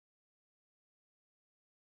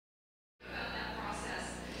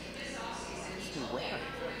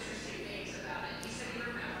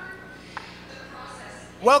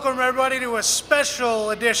Welcome, everybody, to a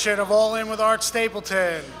special edition of All In with Art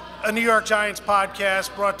Stapleton, a New York Giants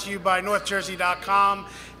podcast brought to you by NorthJersey.com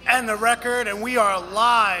and The Record. And we are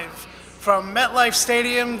live from MetLife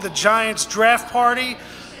Stadium, the Giants draft party.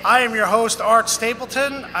 I am your host, Art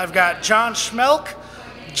Stapleton. I've got John Schmeelk,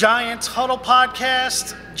 Giants Huddle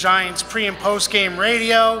Podcast, Giants pre- and post-game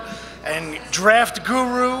radio, and draft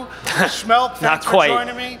guru, Schmeelk. Thanks for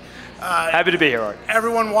joining me. Happy to be here, Art.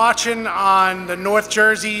 Everyone watching on the North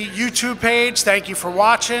Jersey YouTube page, thank you for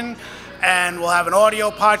watching. And we'll have an audio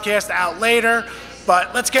podcast out later.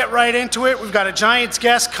 But let's get right into it. We've got a Giants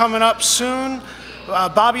guest coming up soon.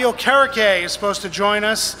 Bobby Okereke is supposed to join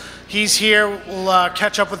us. He's here. We'll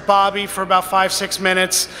catch up with Bobby for about 5-6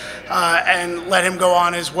 minutes and let him go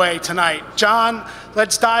on his way tonight. John,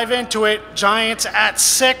 let's dive into it. Giants at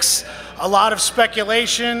 6. A lot of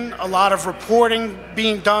speculation, a lot of reporting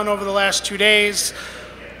being done over the last 2 days.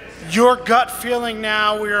 Your gut feeling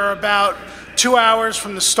now, we are about 2 hours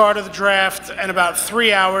from the start of the draft and about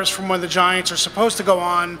 3 hours from when the Giants are supposed to go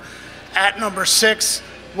on at number 6.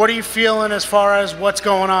 What are you feeling as far as what's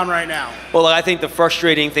going on right now? Well, I think the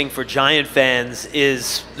frustrating thing for Giant fans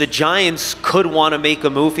is the Giants could want to make a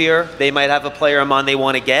move here. They might have a player in mind they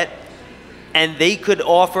want to get. And they could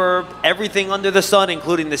offer everything under the sun,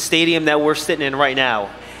 including the stadium that we're sitting in right now.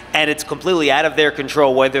 And it's completely out of their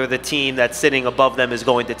control whether the team that's sitting above them is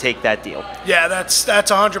going to take that deal. Yeah, that's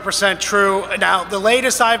 100% true. Now, the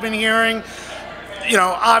latest I've been hearing, you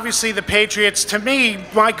know, obviously the Patriots, to me,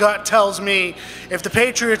 my gut tells me if the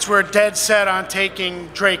Patriots were dead set on taking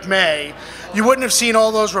Drake May, you wouldn't have seen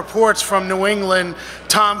all those reports from New England,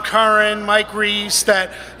 Tom Curran, Mike Reese,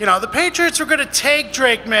 that, you know, the Patriots are going to take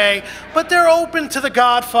Drake May, but they're open to the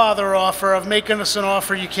Godfather offer of making us an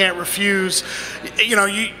offer you can't refuse. You know,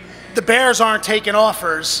 the Bears aren't taking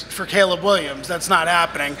offers for Caleb Williams. That's not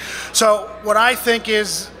happening. So what I think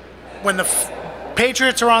is when the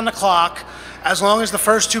Patriots are on the clock, as long as the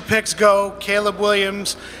first 2 picks go, Caleb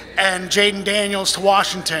Williams and Jaden Daniels to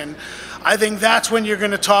Washington, I think that's when you're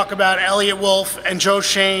going to talk about Elliott Wolf and Joe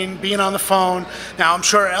Shane being on the phone. Now, I'm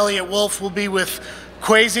sure Elliott Wolf will be with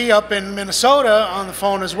Kwesi up in Minnesota on the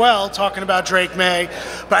phone as well, talking about Drake May.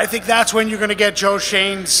 But I think that's when you're going to get Joe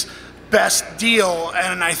Shane's best deal.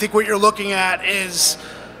 And I think what you're looking at is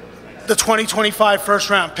the 2025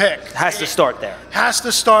 first-round pick. Has to start there. Has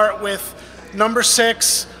to start with number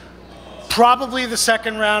 6, probably the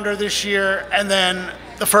second rounder this year, and then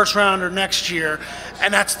the first rounder next year,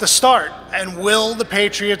 and that's the start. And will the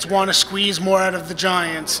Patriots want to squeeze more out of the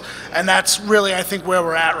Giants? And that's really, I think, where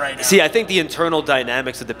we're at right now. See, I think the internal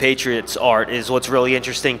dynamics of the Patriots, Art, is what's really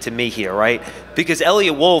interesting to me here, right? Because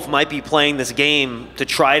Elliott Wolf might be playing this game to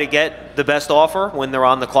try to get the best offer when they're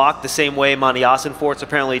on the clock, the same way Monty Ossenfort's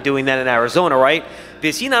apparently doing that in Arizona, right?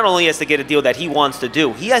 Because he not only has to get a deal that he wants to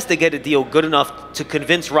do, he has to get a deal good enough to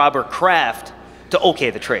convince Robert Kraft to okay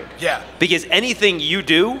the trade. Yeah. Because anything you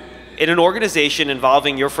do in an organization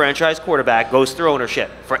involving your franchise quarterback goes through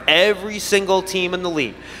ownership for every single team in the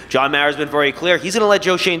league. John Mara's been very clear. He's going to let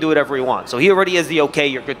Joe Shane do whatever he wants. So he already has the okay,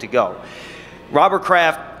 you're good to go. Robert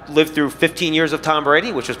Kraft lived through 15 years of Tom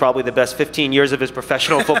Brady, which was probably the best 15 years of his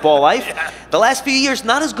professional football life. Yeah. The last few years,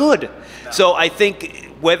 not as good. No. So I think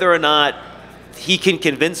whether or not he can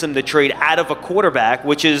convince him to trade out of a quarterback,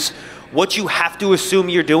 which is what you have to assume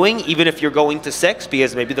you're doing, even if you're going to 6,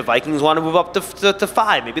 because maybe the Vikings want to move up to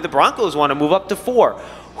 5. Maybe the Broncos want to move up to 4.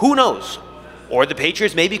 Who knows? Or the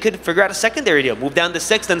Patriots maybe could figure out a secondary deal, move down to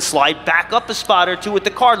 6, then slide back up a spot or 2 with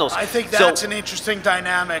the Cardinals. I think that's an interesting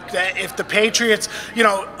dynamic. That if the Patriots, you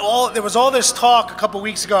know, there was all this talk a couple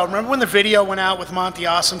weeks ago. Remember when the video went out with Monty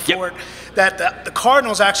Ossenfort? Yep. That the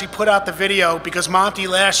Cardinals actually put out the video because Monty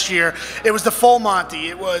last year, it was the full Monty.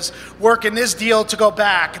 It was working this deal to go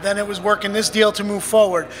back, then it was working this deal to move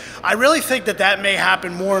forward. I really think that may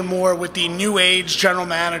happen more and more with the new age general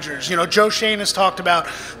managers. You know, Joe Shane has talked about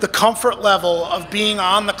the comfort level of being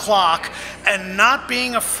on the clock and not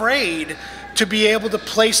being afraid to be able to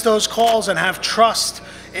place those calls and have trust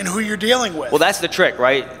in who you're dealing with. Well, that's the trick,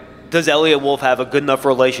 right? Does Elliott Wolf have a good enough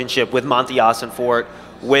relationship with Monty Ossenfort,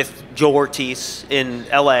 with Joe Ortiz in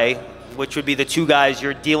LA, which would be the 2 guys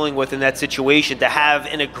you're dealing with in that situation, to have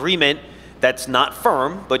an agreement that's not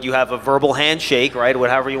firm, but you have a verbal handshake, right,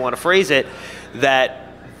 whatever you want to phrase it,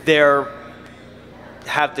 that they're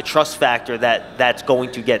have the trust factor that that's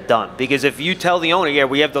going to get done. Because if you tell the owner, yeah,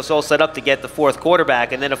 we have this all set up to get the 4th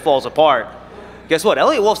quarterback, and then it falls apart, guess what?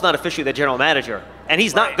 Elliott Wolf's not officially the general manager, and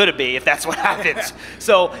he's not going to be if that's what happens.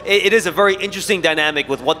 So it is a very interesting dynamic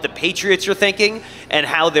with what the Patriots are thinking and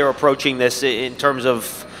how they're approaching this in terms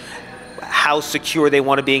of how secure they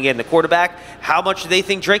want to be in getting the quarterback. How much do they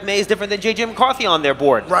think Drake May is different than J.J. McCarthy on their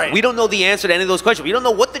board? Right. We don't know the answer to any of those questions. We don't know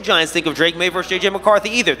what the Giants think of Drake May versus J.J. McCarthy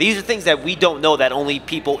either. These are things that we don't know, that only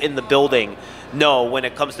people in the building know when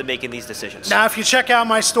it comes to making these decisions. Now, if you check out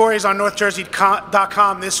my stories on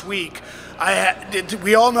NorthJersey.com this week,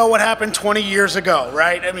 we all know what happened 20 years ago,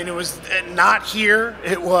 right? I mean, it was not here.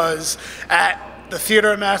 It was at the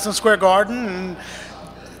theater at Madison Square Garden. And,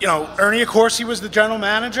 you know, Ernie Accorsi was the general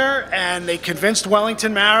manager, and they convinced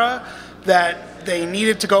Wellington Mara that they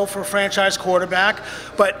needed to go for a franchise quarterback.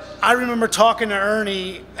 But I remember talking to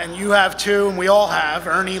Ernie, and you have too, and we all have.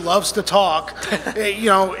 Ernie loves to talk. You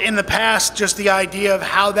know, in the past, just the idea of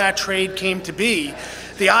how that trade came to be.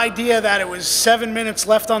 The idea that it was 7 minutes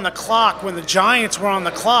left on the clock when the Giants were on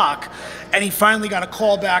the clock, and he finally got a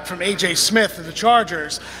call back from A.J. Smith of the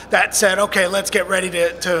Chargers that said, okay, let's get ready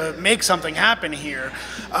to make something happen here.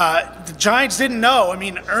 The Giants didn't know. I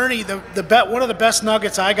mean, Ernie, one of the best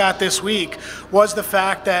nuggets I got this week was the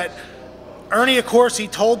fact that Ernie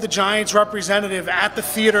Accorsi told the Giants representative at the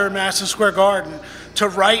theater in Madison Square Garden to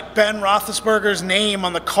write Ben Roethlisberger's name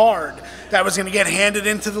on the card that was going to get handed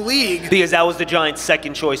into the league. Because that was the Giants'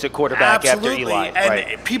 second choice at quarterback. Absolutely. After Eli. And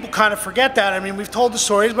right. People kind of forget that. I mean, we've told the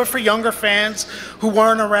stories, but for younger fans who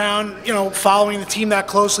weren't around, you know, following the team that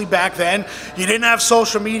closely back then, you didn't have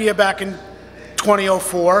social media back in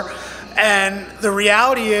 2004. And the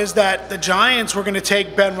reality is that the Giants were going to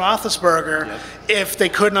take Ben Roethlisberger if they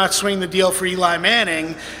could not swing the deal for Eli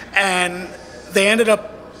Manning. And they ended up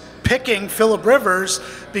picking Phillip Rivers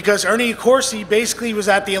because Ernie Accorsi basically was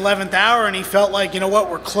at the 11th hour, and he felt like, you know what,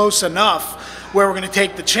 we're close enough where we're going to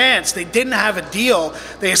take the chance. They didn't have a deal.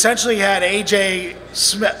 They essentially had A.J.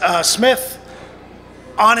 Smith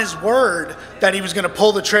on his word that he was going to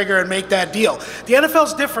pull the trigger and make that deal. The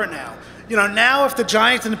NFL's different now. You know, now if the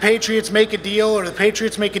Giants and the Patriots make a deal, or the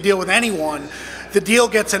Patriots make a deal with anyone, the deal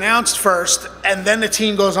gets announced first, and then the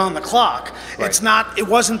team goes on the clock. Right. It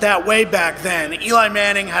wasn't that way back then. Eli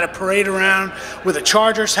Manning had a parade around with a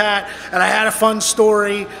Chargers hat, and I had a fun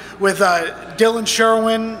story with Dylan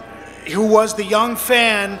Sherwin, who was the young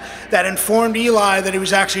fan that informed Eli that he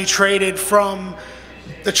was actually traded from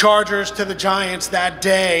the Chargers to the Giants that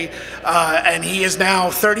day, and he is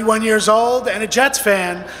now 31 years old and a Jets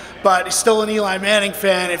fan, but he's still an Eli Manning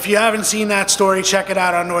fan. If you haven't seen that story, check it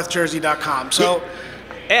out on NorthJersey.com. So,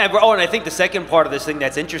 and I think the second part of this thing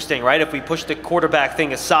that's interesting, right? If we push the quarterback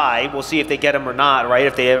thing aside, we'll see if they get him or not, right?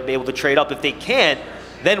 If they're able to trade up. If they can't,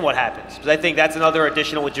 then what happens? Because I think that's another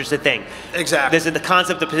additional interesting thing. Exactly. There's the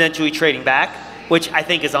concept of potentially trading back, which I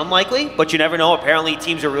think is unlikely, but you never know. Apparently,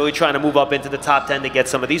 teams are really trying to move up into the top 10 to get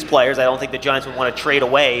some of these players. I don't think the Giants would want to trade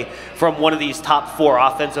away from one of these top 4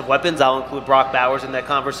 offensive weapons. I'll include Brock Bowers in that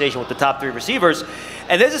conversation with the top 3 receivers.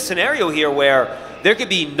 And there's a scenario here where there could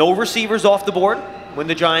be no receivers off the board when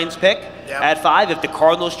the Giants pick at 5. If the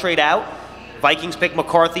Cardinals trade out, Vikings pick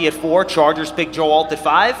McCarthy at 4, Chargers pick Joe Alt at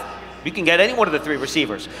 5, you can get any one of the 3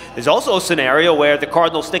 receivers. There's also a scenario where the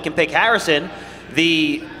Cardinals stick and pick Harrison,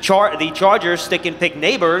 the Chargers stick and pick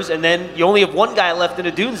Neighbors, and then you only have one guy left in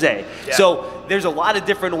a Dunze. Yeah. So there's a lot of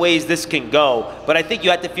different ways this can go, but I think you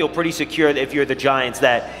have to feel pretty secure if you're the Giants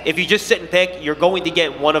that if you just sit and pick, you're going to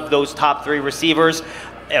get one of those top 3 receivers.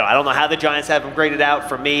 You know, I don't know how the Giants have them graded out.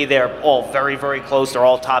 For me, they're all very, very close. They're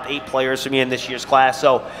all top 8 players for me in this year's class.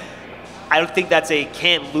 So I don't think that's a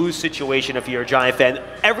can't-lose situation if you're a Giant fan.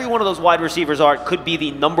 Every one of those wide receivers could be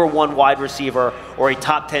the number 1 wide receiver or a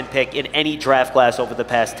top 10 pick in any draft class over the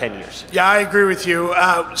past 10 years. Yeah, I agree with you.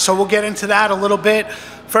 So we'll get into that a little bit.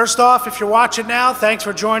 First off, if you're watching now, thanks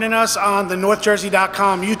for joining us on the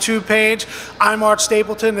NorthJersey.com YouTube page. I'm Art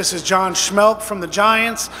Stapleton. This is John Schmeelk from the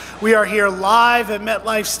Giants. We are here live at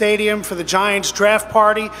MetLife Stadium for the Giants draft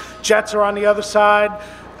party. Jets are on the other side.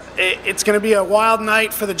 It's going to be a wild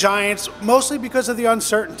night for the Giants, mostly because of the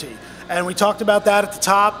uncertainty. And we talked about that at the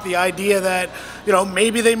top, the idea that, you know,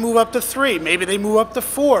 maybe they move up to 3, maybe they move up to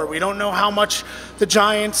 4. We don't know how much the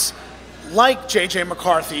Giants like J.J.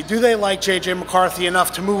 McCarthy. Do they like J.J. McCarthy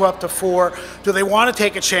enough to move up to 4? Do they want to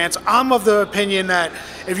take a chance? I'm of the opinion that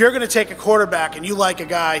if you're going to take a quarterback and you like a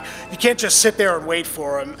guy, you can't just sit there and wait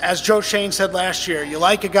for him. As Joe Shane said last year, you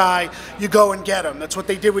like a guy, you go and get him. That's what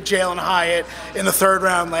they did with Jalen Hyatt in the 3rd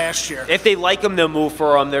round last year. If they like him, they'll move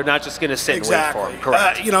for him. They're not just going to sit and wait for him.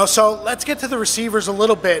 Correct. You know, so let's get to the receivers a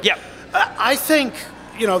little bit. Yeah. I think,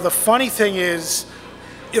 you know, the funny thing is,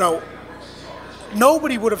 you know,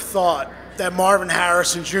 nobody would have thought that Marvin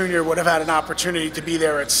Harrison Jr. would have had an opportunity to be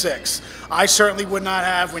there at 6. I certainly would not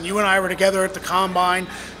have. When you and I were together at the Combine,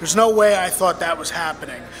 there's no way I thought that was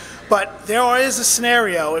happening. But there is a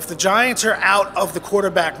scenario if the Giants are out of the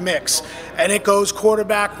quarterback mix and it goes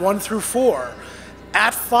quarterback 1 through 4.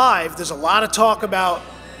 At 5, there's a lot of talk about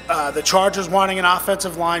the Chargers wanting an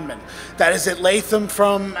offensive lineman. That is it Latham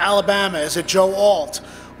from Alabama? Is it Joe Alt?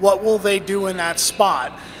 What will they do in that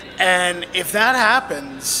spot? And if that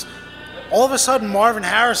happens, all of a sudden Marvin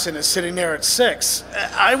Harrison is sitting there at 6.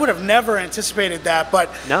 I would have never anticipated that, but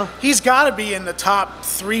no. He's got to be in the top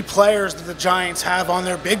 3 players that the Giants have on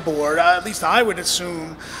their big board. At least I would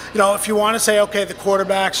assume. If you want to say, okay, the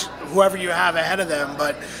quarterbacks, whoever you have ahead of them,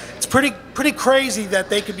 but it's pretty crazy that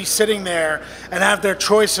they could be sitting there and have their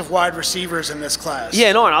choice of wide receivers in this class.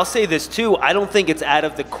 Yeah, no, and I'll say this too. I don't think it's out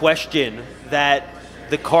of the question that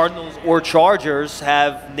the Cardinals or Chargers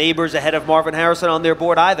have Neighbors ahead of Marvin Harrison on their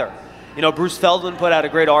board either. Bruce Feldman put out a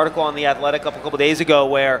great article on The Athletic a couple days ago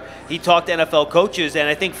where he talked to NFL coaches, and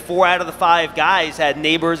I think 4 out of the 5 guys had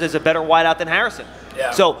Neighbors as a better wideout than Harrison.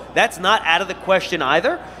 Yeah. So that's not out of the question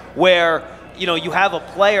either, where you have a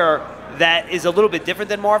player that is a little bit different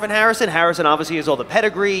than Marvin Harrison. Harrison obviously has all the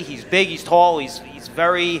pedigree. He's big, he's tall, he's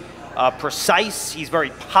very precise, he's very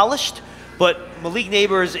polished. But Malik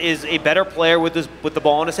Neighbors is a better player with the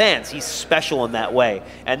ball in his hands. He's special in that way.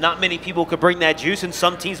 And not many people could bring that juice, and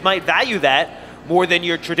some teams might value that more than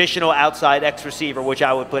your traditional outside X receiver, which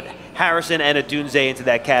I would put Harrison and Odunze into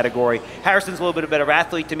that category. Harrison's a little bit of a better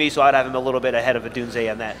athlete to me, so I'd have him a little bit ahead of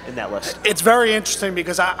Odunze in that list. It's very interesting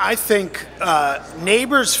because I think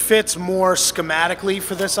Neighbors fits more schematically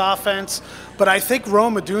for this offense, but I think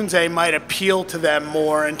Rome Odunze might appeal to them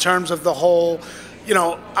more in terms of the whole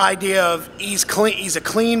idea of he's a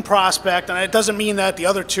clean prospect, and it doesn't mean that the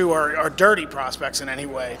other 2 are dirty prospects in any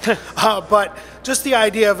way. But just the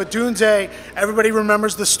idea of Odunze, everybody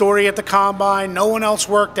remembers the story at the Combine. No one else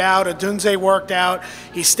worked out. Odunze worked out.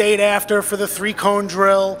 He stayed after for the 3-cone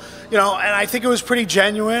drill. And I think it was pretty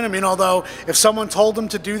genuine. I mean, although if someone told him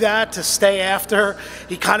to do that, to stay after,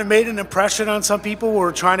 he kind of made an impression on some people who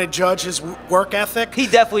were trying to judge his work ethic. He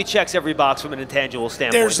definitely checks every box from an intangible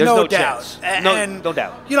standpoint. There's no doubt. Chance. No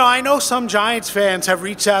doubt. I know some Giants fans have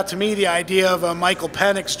reached out to me, the idea of a Michael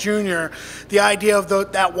Penix Jr., the idea of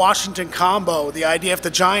that Washington combo, the idea if the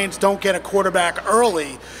Giants don't get a quarterback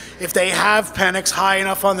early, if they have Penix high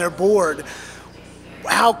enough on their board,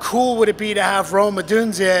 how cool would it be to have Rome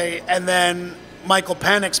Odunze and then Michael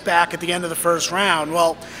Penix back at the end of the first round?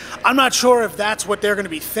 Well, I'm not sure if that's what they're going to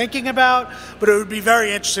be thinking about, but it would be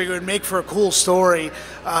very interesting. It would make for a cool story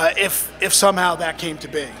if somehow that came to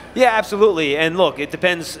be. Yeah, absolutely. And look, it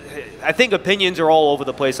depends. I think opinions are all over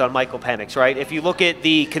the place on Michael Penix, right? If you look at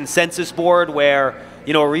the consensus board where,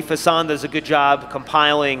 Arif Hassan does a good job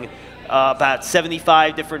compiling about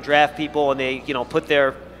 75 different draft people, and they,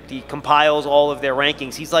 he compiles all of their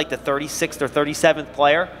rankings. He's like the 36th or 37th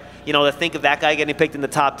player. To think of that guy getting picked in the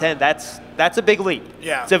top 10, that's a big leap.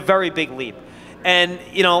 Yeah. It's a very big leap. And,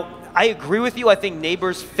 I agree with you. I think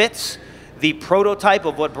Neighbors fits the prototype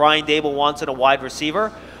of what Brian Daboll wants in a wide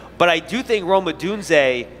receiver. But I do think Rome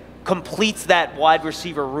Odunze completes that wide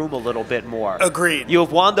receiver room a little bit more. Agreed. You have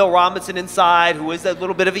Wando Robinson inside, who is a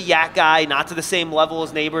little bit of a yak guy, not to the same level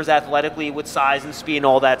as Neighbors athletically with size and speed and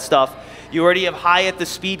all that stuff. You already have Hyatt, the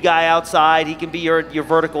speed guy outside. He can be your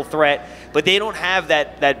vertical threat. But they don't have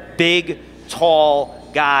that big, tall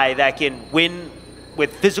guy that can win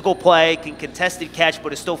with physical play, can contested catch,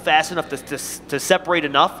 but is still fast enough to separate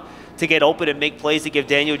enough to get open and make plays to give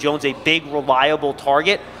Daniel Jones a big, reliable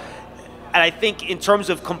target. And I think in terms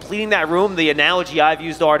of completing that room, the analogy I've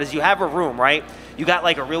used, Art, is you have a room, right? You got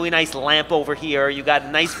like a really nice lamp over here. You got a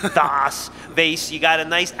nice vase. You got a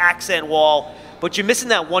nice accent wall. But you're missing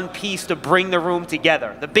that one piece to bring the room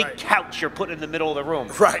together. The big couch you're putting in the middle of the room.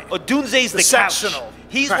 Right. Odunze's the couch. Sectional.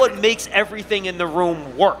 He's what makes everything in the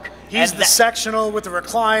room work. He's the sectional with the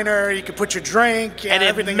recliner. You can put your drink. And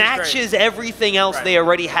it matches everything else they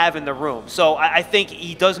already have in the room. So I think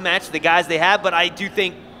he does match the guys they have, but I do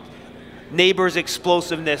think Neighbors'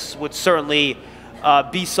 explosiveness would certainly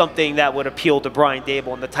be something that would appeal to Brian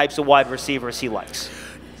Daboll and the types of wide receivers he likes.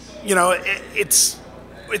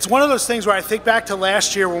 It's one of those things where I think back to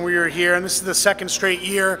last year when we were here, and this is the second straight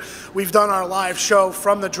year we've done our live show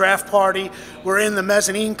from the draft party. We're in the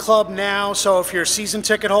mezzanine club now, so if you're a season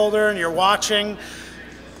ticket holder and you're watching,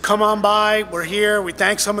 come on by. We're here. We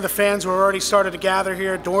thank some of the fans who have already started to gather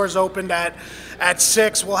here. Doors opened at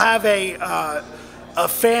 6. We'll have a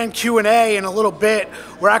fan Q&A in a little bit.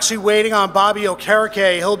 We're actually waiting on Bobby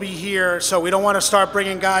Okereke. He'll be here, so we don't want to start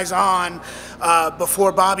bringing guys on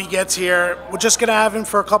before Bobby gets here. We're just going to have him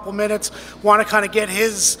for a couple minutes. Want to kind of get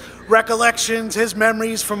his recollections, his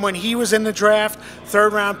memories from when he was in the draft,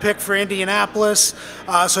 third-round pick for Indianapolis.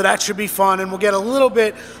 So that should be fun, and we'll get a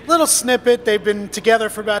little snippet. They've been together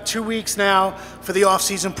for about 2 weeks now for the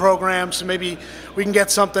off-season program, so maybe we can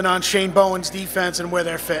get something on Shane Bowen's defense and where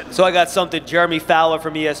they're fitting. So I got something. Jeremy Fowler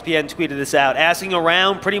from ESPN tweeted this out, asking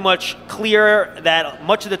around, pretty much clear that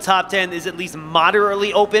much of the top 10 is at least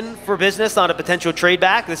moderately open for business on a potential trade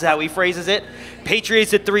back. This is how he phrases it.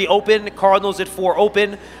 Patriots at 3 open, Cardinals at 4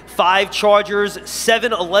 open, 5 Chargers,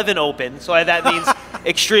 7 11 open. So that means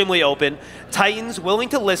extremely open. Titans willing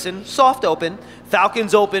to listen, soft open.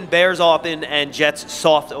 Falcons open, Bears open, and Jets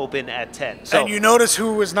soft open at 10. So, and you notice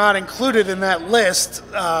who was not included in that list.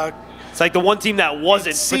 It's like the one team that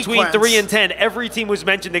wasn't. Between 3 and 10, every team was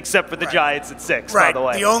mentioned except for the Giants at 6, by the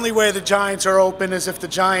way. The only way the Giants are open is if the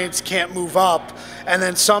Giants can't move up, and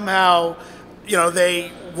then somehow,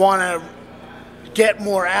 they want to get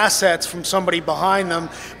more assets from somebody behind them.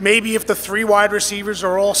 Maybe if the 3 wide receivers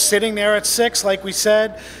are all sitting there at 6, like we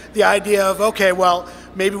said, the idea of, okay, well,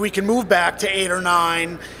 maybe we can move back to 8 or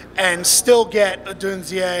 9 and still get a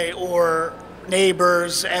Dunzier or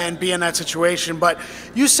Neighbors and be in that situation. But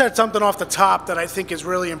you said something off the top that I think is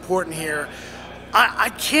really important here. I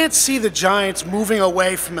can't see the Giants moving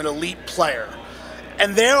away from an elite player.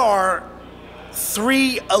 And there are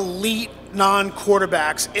 3 elite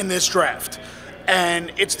non-quarterbacks in this draft.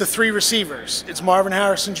 And it's the 3 receivers. It's Marvin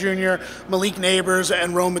Harrison Jr., Malik Neighbors,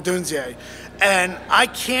 and Rome Odunze. And I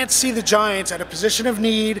can't see the Giants at a position of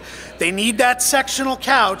need. They need that sectional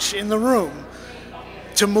couch in the room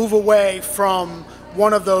to move away from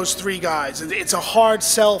one of those 3 guys. It's a hard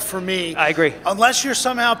sell for me. I agree. Unless you're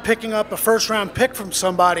somehow picking up a first-round pick from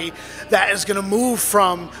somebody that is going to move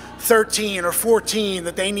from 13 or 14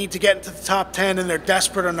 that they need to get into the top 10 and they're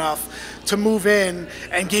desperate enough to move in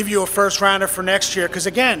and give you a first rounder for next year. Because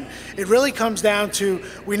again, it really comes down to,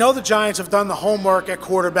 we know the Giants have done the homework at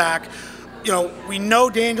quarterback. We know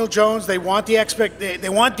Daniel Jones, they want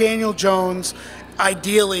Daniel Jones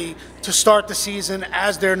ideally to start the season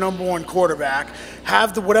as their number 1 quarterback.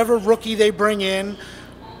 Have whatever rookie they bring in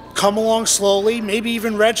come along slowly, maybe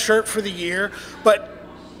even redshirt for the year, but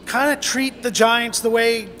kind of treat the Giants the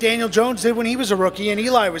way Daniel Jones did when he was a rookie and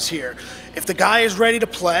Eli was here. If the guy is ready to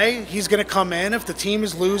play, he's going to come in. If the team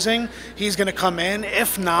is losing, he's going to come in.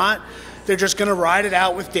 If not, they're just going to ride it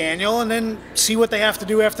out with Daniel and then see what they have to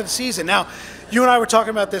do after the season. Now, you and I were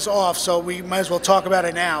talking about this off, so we might as well talk about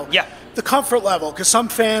it now. Yeah. The comfort level, because some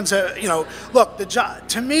fans, look,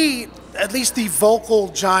 to me, at least the vocal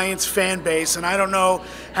Giants fan base, and I don't know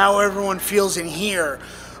how everyone feels in here,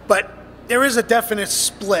 but there is a definite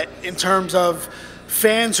split in terms of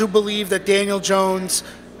fans who believe that Daniel Jones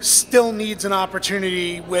still needs an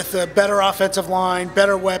opportunity with a better offensive line,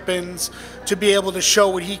 better weapons to be able to show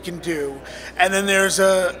what he can do. And then there's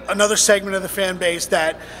another segment of the fan base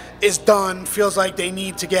that is done, feels like they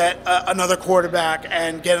need to get another quarterback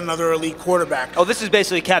and get anher elite quarterback. Oh, this is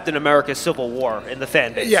basically Captain America's Civil War in the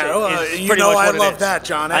fan base. Yeah, I love that,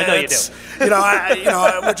 John. I know you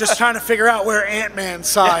do. We're just trying to figure out where Ant-Man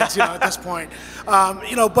sides, at this point.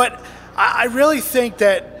 But I really think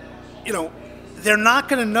that, they're not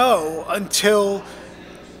going to know until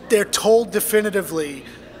they're told definitively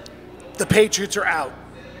the Patriots are out.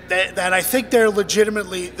 That I think they're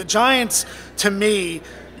legitimately, the Giants, to me,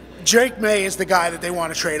 Drake May is the guy that they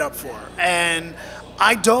want to trade up for. And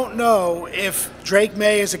I don't know if Drake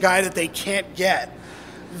May is a guy that they can't get,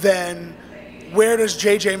 then where does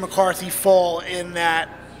J.J. McCarthy fall in that,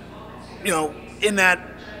 in that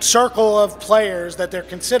circle of players that they're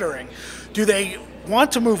considering? Do they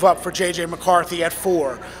want to move up for J.J. McCarthy at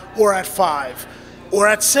 4 or at 5 or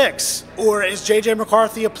at 6? Or is J.J.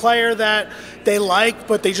 McCarthy a player that they like,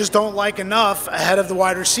 but they just don't like enough ahead of the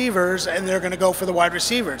wide receivers, and they're going to go for the wide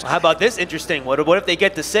receivers? How about this? Interesting. What if they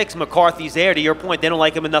get to 6, McCarthy's there? To your point, they don't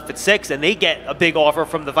like him enough at 6, and they get a big offer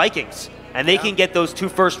from the Vikings, and they can get those 2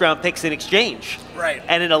 first-round picks in exchange. Right.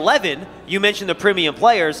 And in 11, you mentioned the premium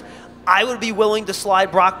players. I would be willing to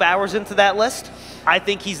slide Brock Bowers into that list. I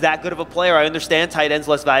think he's that good of a player. I understand tight end's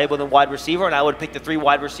less valuable than wide receiver, and I would pick the 3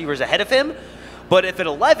 wide receivers ahead of him. But if at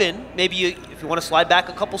 11, maybe if you want to slide back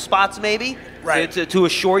a couple spots maybe to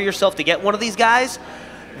assure yourself to get one of these guys,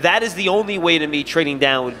 that is the only way to me trading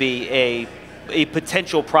down would be a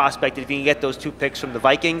potential prospect if you can get those 2 picks from the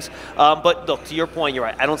Vikings. But look, to your point, you're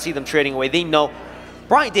right. I don't see them trading away. They know,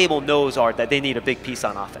 Brian Daboll knows, Art, that they need a big piece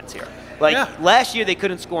on offense here. Last year they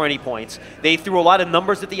couldn't score any points. They threw a lot of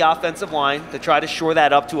numbers at the offensive line to try to shore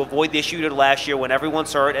that up to avoid the issue to last year when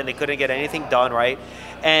everyone's hurt and they couldn't get anything done, right?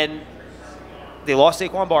 And they lost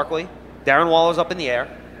Saquon Barkley. Darren Waller's up in the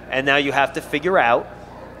air. And now you have to figure out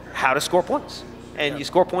how to score points. and you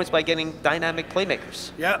score points by getting dynamic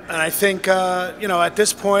playmakers. Yeah, and I think at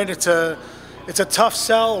this point it's a tough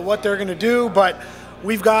sell of what they're going to do, but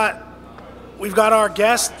we've got our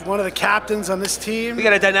guest, one of the captains on this team. We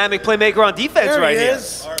got a dynamic playmaker on defense there right here.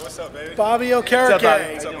 Is. All right, what's up, baby? Bobby Okereke. What's up,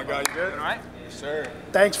 Bobby? What's up, my guy? You good? All right. Yes, sir.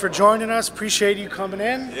 Thanks for joining us. Appreciate you coming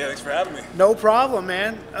in. Yeah, thanks for having me. No problem,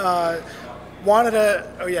 man. Wanted to.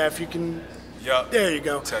 Oh yeah, if you can. Yup. There you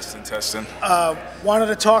go. Testing. Wanted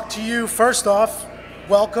to talk to you first off.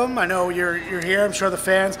 Welcome. I know you're here. I'm sure the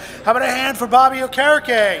fans. How about a hand for Bobby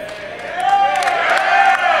Okereke?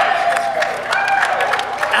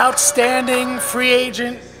 Outstanding free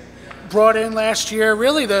agent, brought in last year.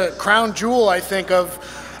 Really the crown jewel, I think, of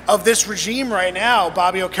this regime right now,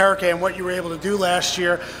 Bobby Okereke, and what you were able to do last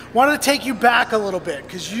year. Wanted to take you back a little bit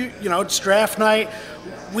because you know it's draft night.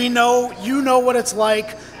 We know you know what it's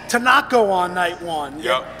like to not go on night one.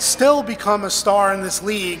 Yep. Still become a star in this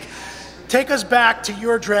league. Take us back to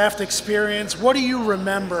your draft experience. What do you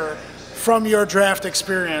remember from your draft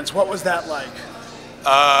experience? What was that like?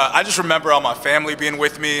 I just remember all my family being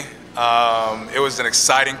with me. It was an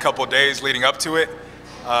exciting couple days leading up to it.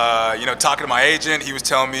 Talking to my agent, he was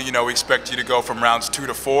telling me, we expect you to go from rounds 2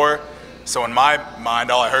 to 4. So in my mind,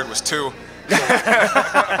 all I heard was 2.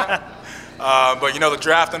 But the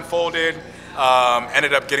draft unfolded.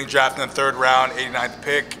 Ended up getting drafted in the 3rd round, 89th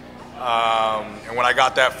pick. And when I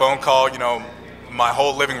got that phone call, my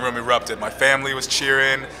whole living room erupted. My family was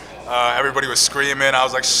cheering. Everybody was screaming. I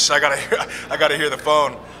was like, shh, I gotta hear the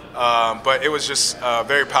phone. But it was just a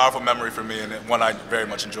very powerful memory for me and one I very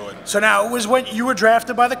much enjoyed. So now, it was when you were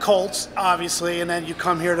drafted by the Colts, obviously, and then you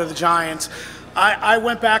come here to the Giants. I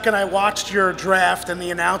went back and I watched your draft and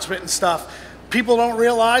the announcement and stuff. People don't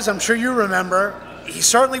realize, I'm sure you remember, he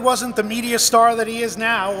certainly wasn't the media star that he is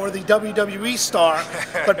now or the WWE star,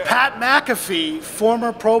 but Pat McAfee,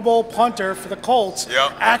 former Pro Bowl punter for the Colts,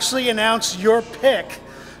 actually announced your pick.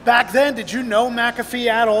 Back then, did you know McAfee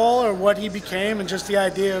at all or what he became and just the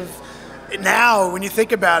idea of now, when you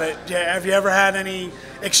think about it, have you ever had any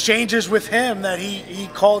exchanges with him that he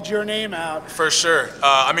called your name out? For sure.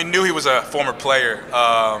 Knew he was a former player,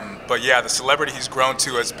 but yeah, the celebrity he's grown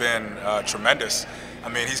to has been tremendous.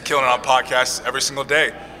 He's killing it on podcasts every single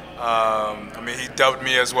day. He dubbed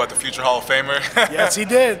me as the future Hall of Famer. Yes, he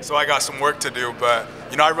did. So I got some work to do, but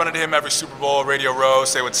I run into him every Super Bowl, Radio Row,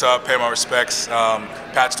 say what's up, pay my respects.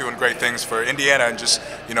 Pat's doing great things for Indiana and just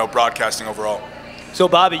broadcasting overall. So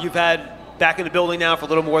Bobby, you've had back in the building now for a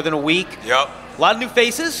little more than a week. Yep. A lot of new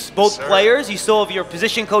faces, both players. You still have your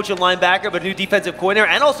position coach and linebacker, but a new defensive coordinator,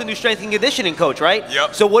 and also new strength and conditioning coach, right?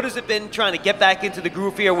 Yep. So what has it been trying to get back into the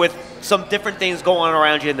groove here with some different things going on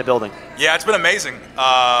around you in the building? Yeah, it's been amazing.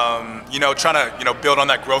 Trying to build on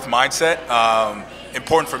that growth mindset.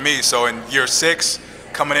 Important for me. So in year 6,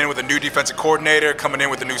 coming in with a new defensive coordinator, coming in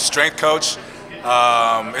with a new strength coach,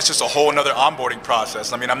 it's just a whole another onboarding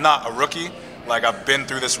process. I'm not a rookie. I've been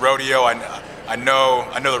through this rodeo. I know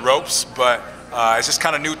the ropes, but it's just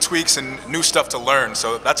kind of new tweaks and new stuff to learn.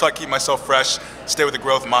 So that's why I keep myself fresh, stay with the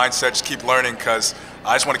growth mindset, just keep learning because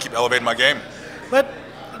I just want to keep elevating my game.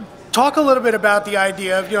 Talk a little bit about the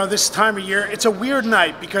idea of, this time of year. It's a weird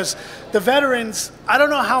night because the veterans, I don't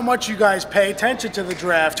know how much you guys pay attention to the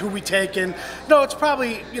draft, who we take in. It's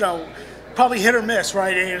probably, probably hit or miss,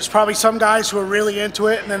 right? There's probably some guys who are really into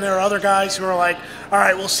it, and then there are other guys who are like, all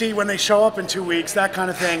right, we'll see when they show up in 2 weeks, that kind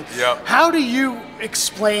of thing. Yep. How do you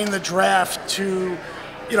explain the draft to,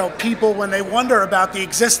 people when they wonder about the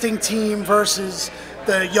existing team versus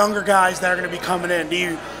the younger guys that are going to be coming in? Do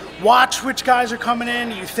you watch which guys are coming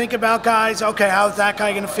in? Do you think about guys, okay, how's that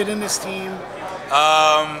guy going to fit in this team?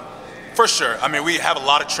 For sure. We have a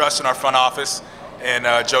lot of trust in our front office. And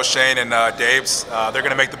Joe Shane and Dave's, they're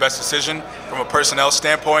going to make the best decision from a personnel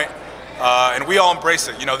standpoint. And we all embrace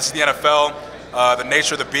it. This is the NFL. The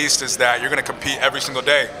nature of the beast is that you're going to compete every single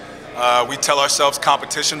day. We tell ourselves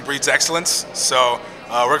competition breeds excellence. So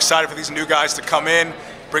we're excited for these new guys to come in,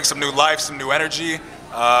 bring some new life, some new energy,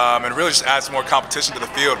 and really just add some more competition to the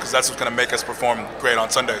field because that's what's going to make us perform great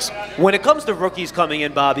on Sundays. When it comes to rookies coming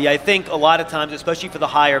in, Bobby, I think a lot of times, especially for the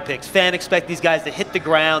higher picks, fans expect these guys to hit the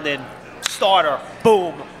ground and starter,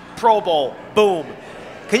 boom, Pro Bowl, boom.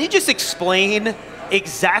 Can you just explain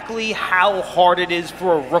exactly how hard it is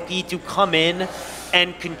for a rookie to come in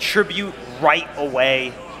and contribute right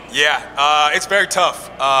away? Yeah, it's very tough.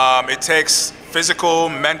 It takes physical,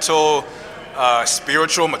 mental,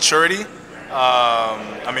 spiritual maturity.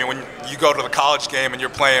 When you go to the college game and you're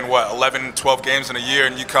playing, 11, 12 games in a year,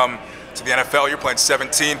 and you come to the NFL, you're playing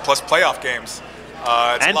 17 plus playoff games.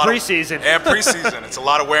 And preseason. And preseason. It's a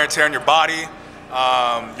lot of wear and tear on your body.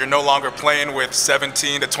 You're no longer playing with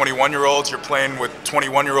 17 to 21-year-olds. You're playing with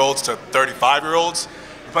 21-year-olds to 35-year-olds.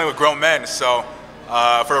 You're playing with grown men. So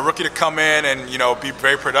for a rookie to come in and, be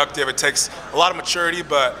very productive, it takes a lot of maturity,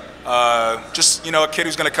 but just, a kid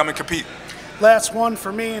who's going to come and compete. Last one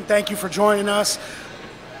for me, and thank you for joining us.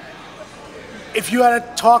 If you had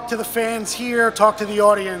to talk to the fans here, talk to the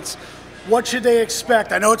audience, what should they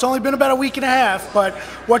expect? I know it's only been about a week and a half, but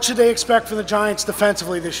what should they expect from the Giants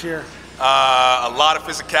defensively this year? A lot of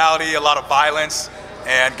physicality, a lot of violence,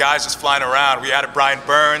 and guys just flying around. We added Brian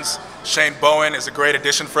Burns. Shane Bowen is a great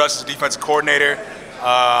addition for us as a defensive coordinator.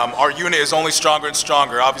 Our unit is only stronger and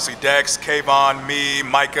stronger. Obviously, Dex, Kayvon, me,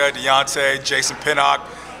 Micah, Deontay, Jason Pinnock.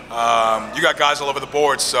 You got guys all over the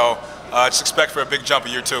board, so just expect for a big jump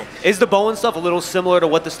in year 2. Is the Bowen stuff a little similar to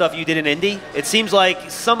what the stuff you did in Indy? It seems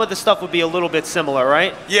like some of the stuff would be a little bit similar,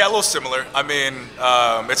 right? Yeah, a little similar. I mean,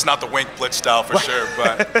 it's not the wink blitz style for sure,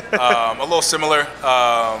 but a little similar.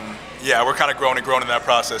 Yeah, we're kind of growing in that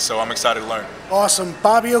process, so I'm excited to learn. Awesome.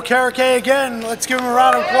 Bobby Okereke again. Let's give him a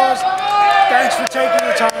round of applause. Thanks for taking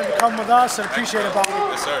the time to come with us. I appreciate it, Bobby.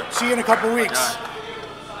 Yes, sir. See you in a couple weeks.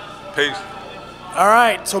 Peace. All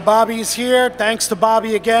right, so Bobby's here. Thanks to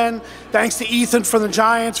Bobby again. Thanks to Ethan from the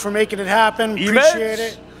Giants for making it happen. Appreciate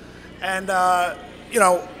it. And,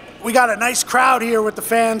 we got a nice crowd here with the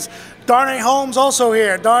fans. Darnay Holmes also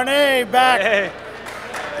here. Darnay, back. Hey.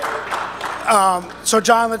 So,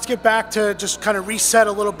 John, let's get back to just kind of reset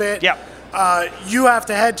a little bit. Yeah. You have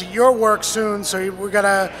to head to your work soon, so we're going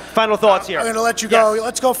to... Final thoughts here. I'm going to let you go. Yes.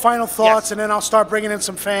 Let's go final thoughts, Yes. and then I'll start bringing in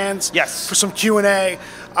some fans Yes. for some Q&A.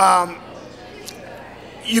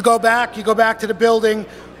 You go back to the building.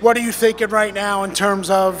 What are you thinking right now in terms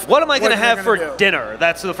of what am I going to have for do? dinner?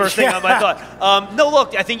 That's the first thing on my thought. No,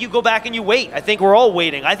 look, I think you go back and you wait. I think we're all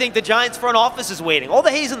waiting. I think the Giants front office is waiting. All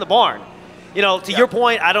the hay's in the barn. To your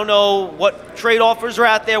point, I don't know what trade offers are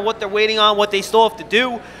out there, what they're waiting on, what they still have to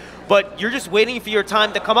do, but you're just waiting for your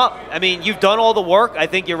time to come up. I mean, you've done all the work. I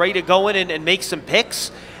think you're ready to go in and make some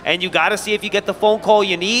picks. And you got to see if you get the phone call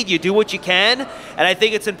you need. You do what you can. And I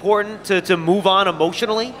think it's important to move on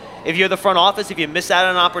emotionally. If you're the front office, if you miss out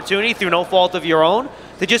on an opportunity through no fault of your own,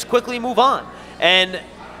 to just quickly move on. And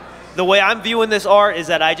the way I'm viewing this, Art, is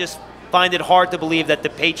that I just find it hard to believe that the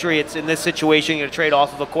Patriots in this situation are going to trade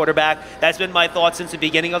off of a quarterback. That's been my thought since the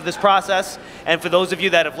beginning of this process. And for those of you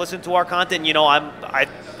that have listened to our content,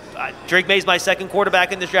 Drake May's my second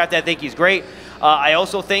quarterback in this draft. I think he's great. I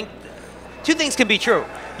also think two things can be true.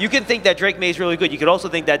 You can think that Drake May is really good. You could also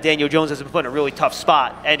think that Daniel Jones has been put in a really tough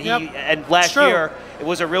spot. And and last year, it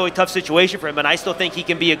was a really tough situation for him, and I still think he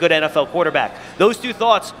can be a good NFL quarterback. Those two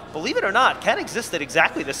thoughts, believe it or not, can exist at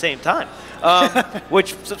exactly the same time,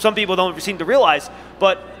 which some people don't seem to realize.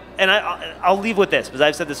 I'll leave with this, because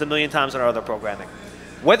I've said this a million times in our other programming.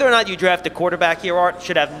 Whether or not you draft a quarterback here, Art,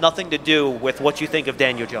 should have nothing to do with what you think of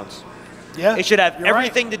Daniel Jones. Yeah, it should have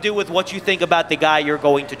everything to do with what you think about the guy you're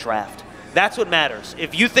going to draft. That's what matters.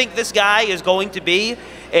 If you think this guy is going to be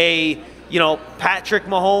a, Patrick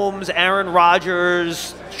Mahomes, Aaron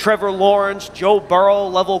Rodgers, Trevor Lawrence, Joe Burrow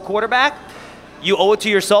level quarterback, you owe it to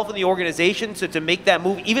yourself and the organization to make that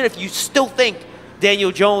move, even if you still think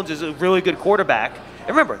Daniel Jones is a really good quarterback. And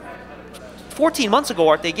remember, 14 months ago,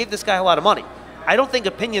 Art, they gave this guy a lot of money. I don't think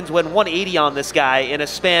opinions went 180 on this guy in a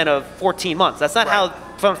span of 14 months. That's not how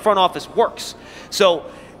front office works. So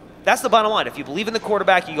that's the bottom line. If you believe in the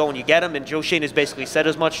quarterback, you go and you get him, and Joe Schoen has basically said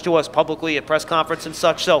as much to us publicly at press conference and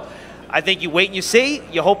such. So I think you wait and you see.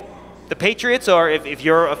 You hope the Patriots, or if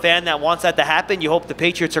you're a fan that wants that to happen, you hope the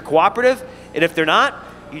Patriots are cooperative. And if they're not,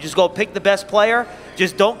 you just go pick the best player.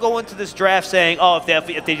 Just don't go into this draft saying,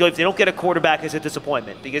 if they don't get a quarterback, it's a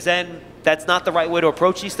disappointment. Because then that's not the right way to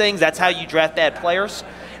approach these things. That's how you draft bad players.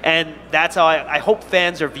 And that's how I hope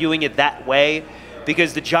fans are viewing it that way.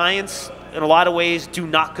 Because the Giants, in a lot of ways, do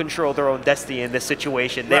not control their own destiny in this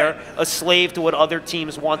situation. They're a slave to what other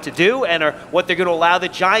teams want to do and are what they're going to allow the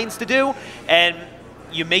Giants to do. And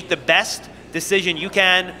you make the best decision you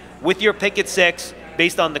can with your pick at 6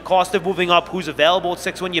 based on the cost of moving up, who's available at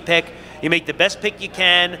 6 when you pick. You make the best pick you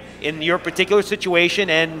can in your particular situation,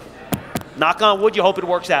 and knock on wood, you hope it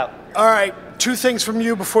works out. All right, 2 things from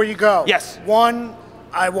you before you go. Yes. One,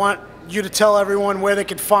 I want you to tell everyone where they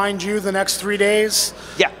could find you the next 3 days.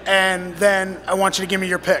 Yeah. And then I want you to give me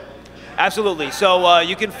your pick. Absolutely. So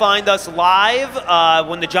you can find us live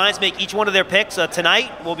when the Giants make each one of their picks.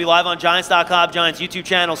 Tonight, we'll be live on Giants.com, Giants YouTube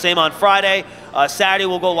channel. Same on Friday. Saturday,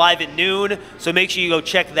 we'll go live at noon. So make sure you go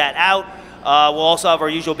check that out. We'll also have our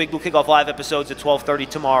usual Big Blue Kickoff Live episodes at 12:30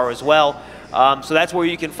 tomorrow as well. So that's where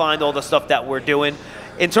you can find all the stuff that we're doing.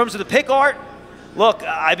 In terms of the pick, Art, Look,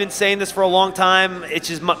 I've been saying this for a long time. It's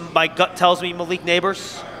just my gut tells me Malik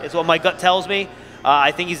Neighbors is what my gut tells me.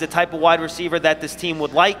 I think he's the type of wide receiver that this team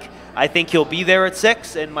would like. I think he'll be there at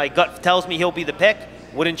 6, and my gut tells me he'll be the pick.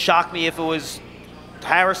 Wouldn't shock me if it was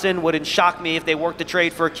Harrison. Wouldn't shock me if they worked a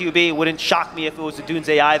trade for a QB. Wouldn't shock me if it was a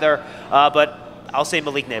Dunze either. But I'll say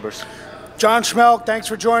Malik Neighbors. John Schmeelk, thanks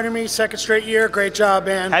for joining me. Second straight year. Great job,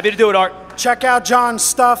 man. Happy to do it, Art. Check out John's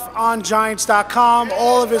stuff on Giants.com.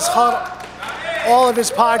 All of his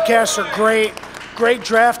podcasts are great. Great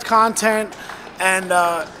draft content. And,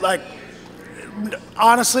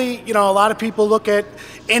 honestly, a lot of people look at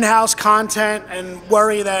in-house content and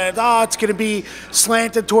worry that, it's going to be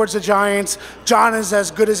slanted towards the Giants. John is as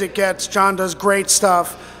good as it gets. John does great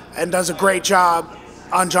stuff and does a great job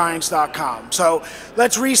on Giants.com. So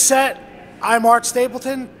let's reset. I'm Art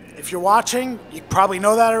Stapleton. If you're watching, you probably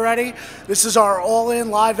know that already. This is our all-in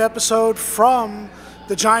live episode from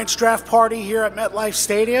the Giants draft party here at MetLife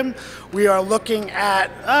Stadium. We are looking at,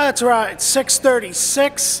 it's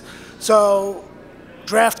 6:36, so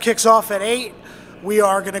draft kicks off at 8. We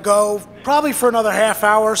are going to go probably for another half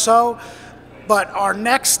hour or so, but our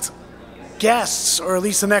next guests, or at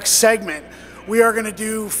least the next segment, we are going to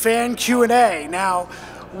do fan Q&A. Now,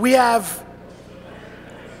 we have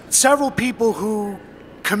several people who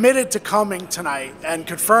committed to coming tonight and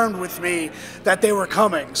confirmed with me that they were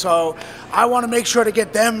coming. So I want to make sure to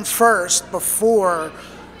get them first before,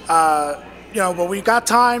 but we've got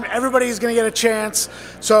time. Everybody's going to get a chance.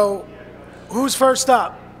 So who's first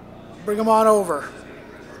up? Bring them on over.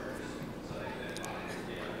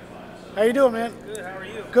 How you doing, man? Good, how are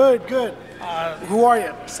you? Good, good. Who are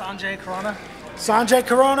you? Sanjay Corona. Sanjay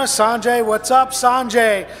Corona. Sanjay, what's up?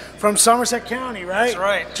 Sanjay from Somerset County, right? That's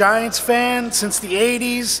right. Giants fan since the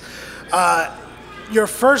 80s. Your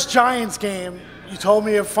first Giants game, you told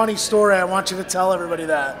me a funny story. I want you to tell everybody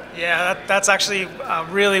that. Yeah, that's actually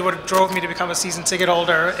really what drove me to become a season ticket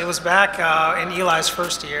holder. It was back in Eli's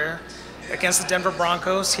first year against the Denver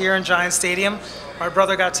Broncos here in Giants Stadium. My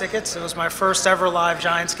brother got tickets. It was my first ever live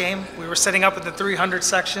Giants game. We were sitting up in the 300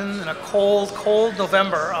 section in a cold, cold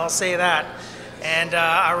November, I'll say that. And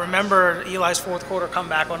I remember Eli's fourth quarter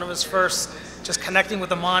comeback, one of his first, just connecting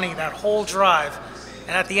with Amani that whole drive.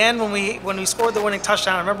 And at the end, when we scored the winning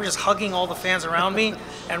touchdown, I remember just hugging all the fans around me.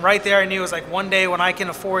 And right there, I knew it was like, one day when I can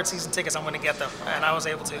afford season tickets, I'm going to get them. And I was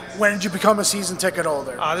able to. When did you become a season ticket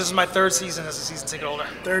holder? This is my third season as a season ticket holder.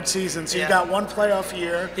 Third season. So Yeah. you got one playoff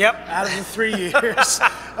year. Yep. Out of the 3 years.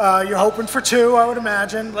 You're hoping for 2, I would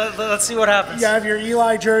imagine. Let's see what happens. You have your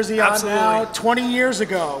Eli jersey Absolutely. on now. 20 years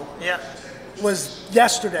ago. Yeah.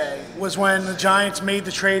 Yesterday was when the Giants made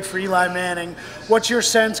the trade for Eli Manning. What's your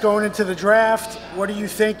sense going into the draft? What are you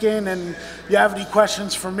thinking? And you have any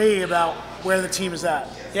questions for me about where the team is at?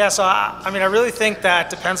 Yeah, so I really think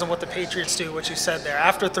that depends on what the Patriots do, what you said there.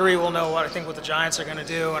 After 3, we'll know what the Giants are going to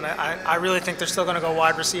do, and I really think they're still going to go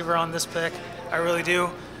wide receiver on this pick. I really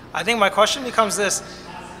do. I think my question becomes this.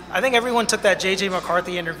 I think everyone took that J.J.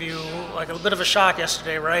 McCarthy interview like a bit of a shock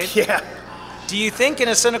yesterday, right? Yeah. Do you think in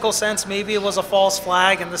a cynical sense maybe it was a false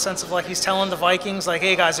flag in the sense of like he's telling the Vikings, like,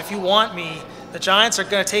 hey guys, if you want me, the Giants are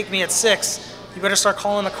going to take me at 6. You better start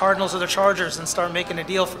calling the Cardinals or the Chargers and start making a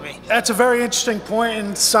deal for me. That's a very interesting point,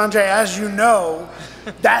 and Sanjay, as you know,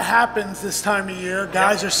 that happens this time of year.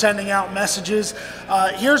 Guys are sending out messages.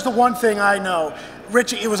 Here's the one thing I know.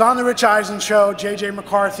 It was on the Rich Eisen show, J.J.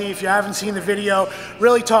 McCarthy. If you haven't seen the video,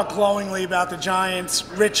 really talked glowingly about the Giants.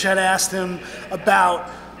 Rich had asked him about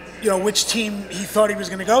which team he thought he was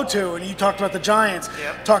going to go to, and he talked about the Giants.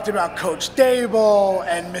 Yep. Talked about Coach Dable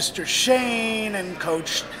and Mr. Shane and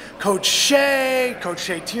Coach Shea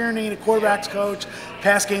Tierney, the quarterback's coach,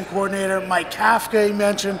 pass game coordinator, Mike Kafka he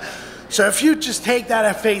mentioned. So if you just take that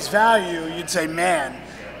at face value, you'd say, man,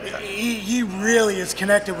 he really is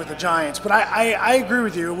connected with the Giants. But I agree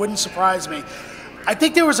with you. It wouldn't surprise me. I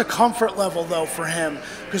think there was a comfort level, though, for him,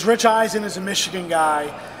 because Rich Eisen is a Michigan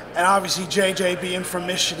guy, and obviously JJ being from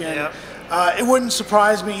Michigan. Yep. It wouldn't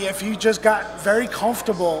surprise me if he just got very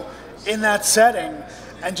comfortable in that setting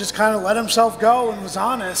and just kind of let himself go and was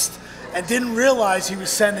honest and didn't realize he was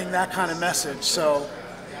sending that kind of message. So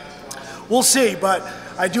we'll see, but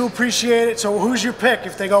I do appreciate it. So who's your pick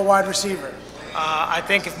if they go wide receiver? I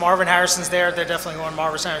think if Marvin Harrison's there, they're definitely going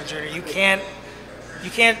Marvin Harrison Jr. You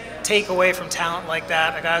can't take away from talent like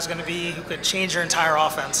that. A guy's going to be who could change your entire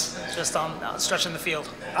offense just on stretching the field.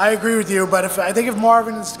 I agree with you, but I think if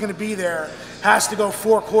Marvin is going to be there, has to go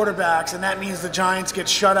 4 quarterbacks, and that means the Giants get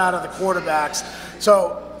shut out of the quarterbacks.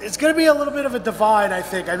 So it's going to be a little bit of a divide, I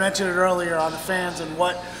think. I mentioned it earlier on the fans and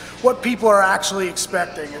what what people are actually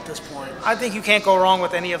expecting at this point. I think you can't go wrong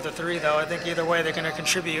with any of the three, though. I think either way they're going to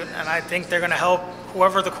contribute, and I think they're going to help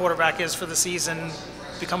whoever the quarterback is for the season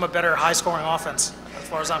become a better high-scoring offense, as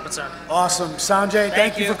far as I'm concerned. Awesome. Sanjay,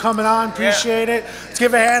 thank you for coming on. Appreciate it. Let's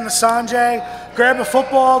give a hand to Sanjay. Grab a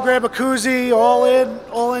football, grab a koozie,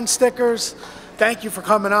 all in stickers. Thank you for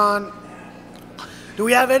coming on. Do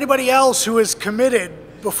we have anybody else who is committed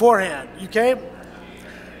beforehand? You came?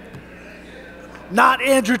 Not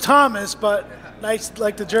Andrew Thomas, but nice,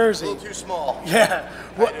 like the jersey. A little too small. Yeah.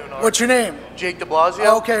 What's your name? Jake de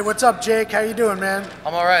Blasio. Okay, what's up, Jake? How you doing, man?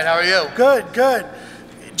 I'm all right. How are you? Good.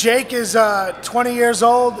 Jake is 20 years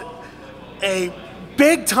old, a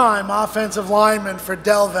big-time offensive lineman for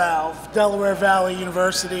Delaware Valley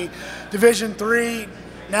University, Division III,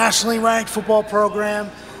 nationally ranked football program.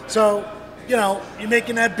 So, you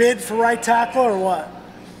making that bid for right tackle or what?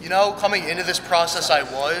 Coming into this process, I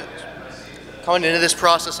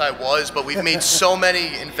was, but we've made so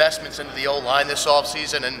many investments into the O-line this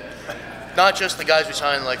offseason, and not just the guys we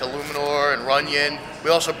signed like Illuminor and Runyon, we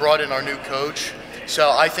also brought in our new coach.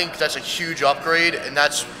 So I think that's a huge upgrade, and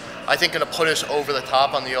that's, I think, going to put us over the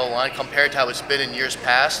top on the O-line compared to how it's been in years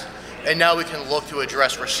past. And now we can look to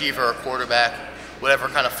address receiver or quarterback, whatever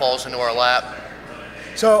kind of falls into our lap.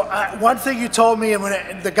 So one thing you told me, and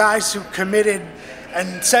when the guys who committed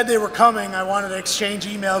and said they were coming, I wanted to exchange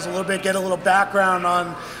emails a little bit, get a little background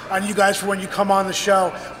on you guys for when you come on the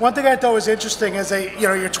show. One thing I thought was interesting is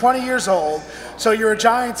you're 20 years old, so you're a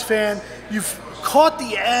Giants fan. You've caught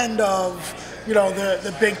the end of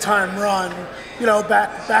the big time run,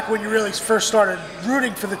 back when you really first started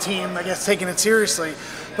rooting for the team, I guess taking it seriously.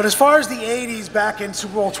 But as far as the 80s, back in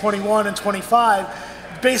Super Bowl 21 and 25,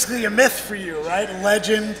 basically a myth for you, right? A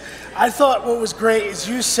legend. I thought what was great is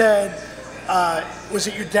you said, was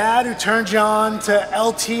it your dad who turned you on to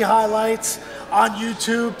LT highlights on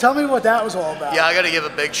YouTube? Tell me what that was all about. Yeah, I got to give a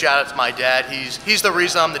big shout out to my dad. He's the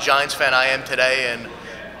reason I'm the Giants fan I am today, and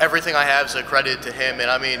everything I have is a credit to him. And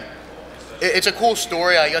I mean, it's a cool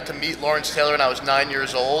story. I got to meet Lawrence Taylor when I was 9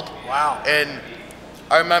 years old. Wow. And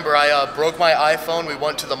I remember I broke my iPhone. We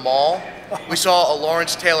went to the mall. We saw a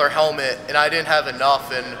Lawrence Taylor helmet, and I didn't have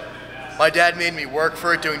enough. And my dad made me work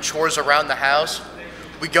for it, doing chores around the house.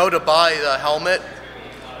 We go to buy the helmet.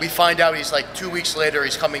 We find out he's like 2 weeks later,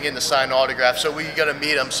 he's coming in to sign autographs. So we got to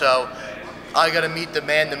meet him. So I got to meet the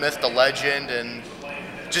man, the myth, the legend, and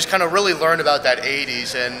just kind of really learn about that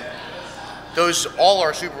 80s. And all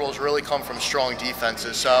our Super Bowls really come from strong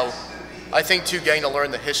defenses. So I think, too, getting to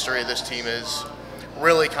learn the history of this team is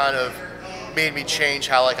really kind of made me change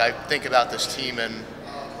how I think about this team and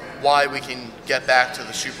why we can get back to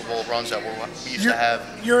the Super Bowl runs that we used to have.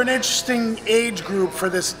 You're an interesting age group for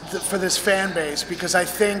this fan base, because I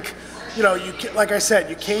think, like I said,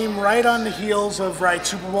 you came right on the heels of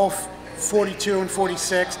Super Bowl 42 and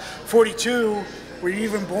 46. 42. Were you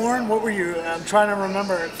even born? What were you? I'm trying to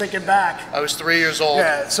remember, thinking back. I was 3 years old.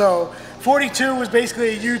 Yeah, so 42 was basically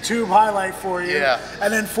a YouTube highlight for you. Yeah.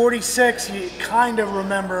 And then 46, you kind of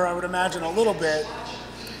remember, I would imagine, a little bit.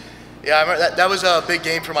 Yeah, I remember that was a big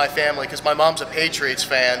game for my family because my mom's a Patriots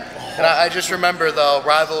fan. And I just remember the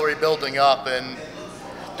rivalry building up and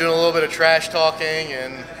doing a little bit of trash talking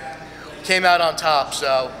and came out on top.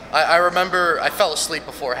 So I remember, I fell asleep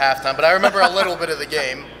before halftime, but I remember a little bit of the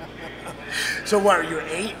game. So what, you were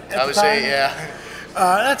 8 at I was the time? 8, yeah.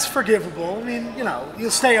 That's forgivable. I mean, you'll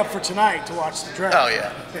stay up for tonight to watch the draft. Oh,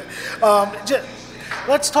 yeah.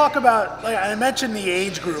 Let's talk about, I mentioned the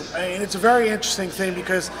age group. I mean, it's a very interesting thing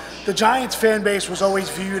because the Giants fan base was always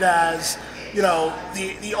viewed as,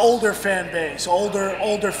 the older fan base,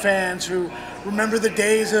 older fans who remember the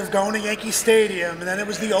days of going to Yankee Stadium, and then it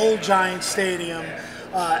was the old Giants Stadium.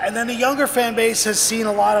 And then the younger fan base has seen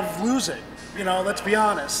a lot of losing, let's be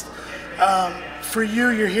honest. For you,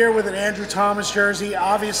 you're here with an Andrew Thomas jersey.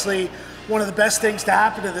 Obviously, one of the best things to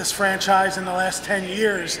happen to this franchise in the last 10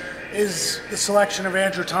 years is the selection of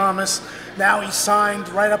Andrew Thomas. Now he's signed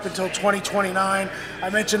right up until 2029. I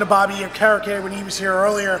mentioned to Bobby Okereke when he was here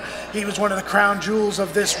earlier, he was one of the crown jewels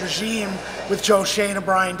of this regime with Joe Schoen and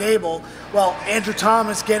Brian Dable. Well, Andrew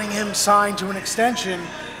Thomas, getting him signed to an extension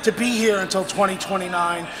to be here until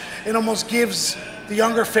 2029, it almost gives the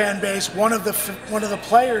younger fan base one of the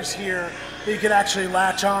players here that you could actually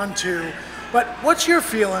latch on to. But what's your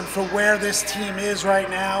feeling for where this team is right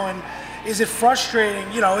now, and is it frustrating?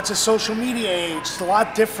 It's a social media age. It's a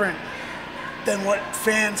lot different than what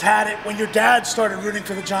fans had it when your dad started rooting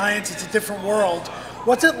for the Giants. It's a different world.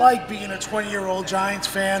 What's it like being a 20-year-old Giants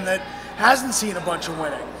fan that hasn't seen a bunch of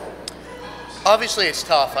winning? Obviously, it's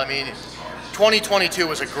tough. I mean, 2022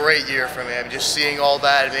 was a great year for me. I mean, just seeing all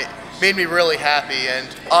that. I mean, made me really happy. And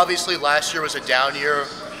obviously last year was a down year,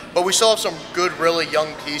 but we still have some good, really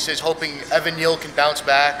young pieces, hoping Evan Neal can bounce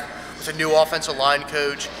back with a new offensive line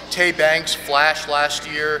coach. Tay Banks flashed last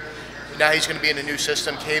year. Now he's going to be in a new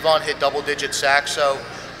system. Kayvon hit double-digit sacks. So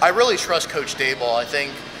I really trust Coach Daboll. I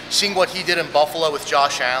think seeing what he did in Buffalo with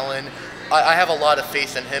Josh Allen, I have a lot of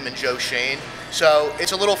faith in him and Joe Shane. So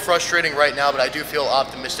it's a little frustrating right now, but I do feel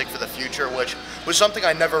optimistic for the future, which was something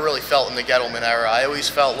I never really felt in the Gettleman era. I always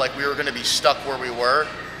felt like we were going to be stuck where we were,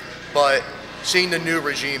 but seeing the new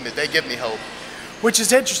regime, they give me hope. Which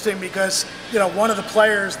is interesting because, you know, one of the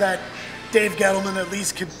players that Dave Gettleman at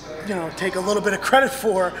least could, you know, take a little bit of credit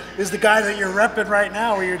for is the guy that you're repping right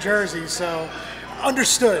now with your jersey. So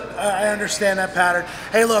understood. I understand that pattern.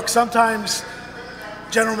 Hey, look, sometimes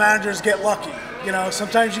general managers get lucky. You know,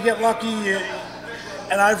 sometimes you get lucky,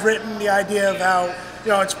 and I've written the idea of how, you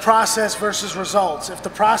know, it's process versus results. If the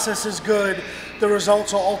process is good, the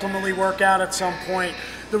results will ultimately work out at some point.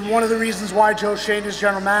 One of the reasons why Joe Shane is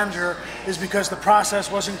general manager is because the process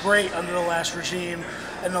wasn't great under the last regime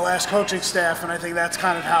and the last coaching staff, and I think that's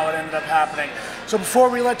kind of how it ended up happening. So before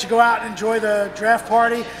we let you go out and enjoy the draft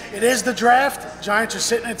party, it is the draft. Giants are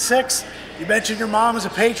sitting at 6. You mentioned your mom is a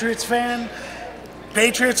Patriots fan.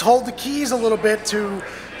 Patriots hold the keys a little bit to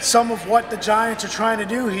some of what the Giants are trying to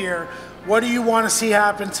do here. What do you want to see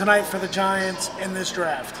happen tonight for the Giants in this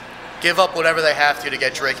draft? Give up whatever they have to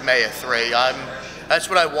get Drake May at 3. That's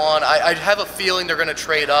what I want. I have a feeling they're going to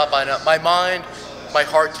trade up. I know my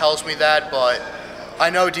heart tells me that, but I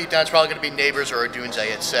know deep down it's probably going to be Neighbors or Odunze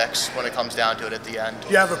at 6 when it comes down to it at the end. Do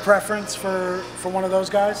you have a preference for one of those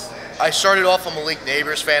guys? I started off a Malik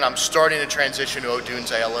Neighbors fan. I'm starting to transition to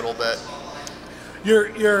Odunze a little bit.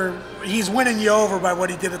 He's winning you over by what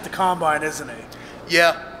he did at the Combine, isn't he?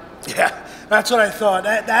 Yeah. Yeah, that's what I thought.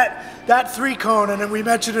 That 3-cone, and then we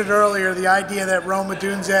mentioned it earlier, the idea that Rome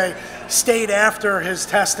Odunze stayed after his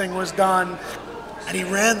testing was done, and he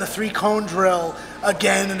ran the 3-cone drill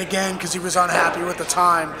again and again because he was unhappy with the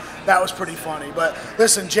time. That was pretty funny. But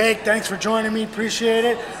listen, Jake, thanks for joining me. Appreciate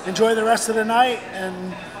it. Enjoy the rest of the night,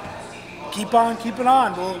 and keep on keeping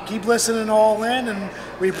on. We'll keep listening all in, and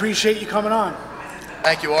we appreciate you coming on.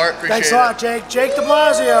 Thank you, Art. Appreciate it. Thanks a lot, Jake. Jake de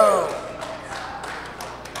Blasio.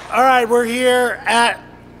 All right, we're here at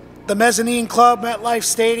the Mezzanine Club, MetLife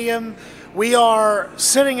Stadium. We are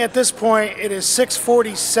sitting at this point, it is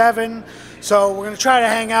 6:47, so we're going to try to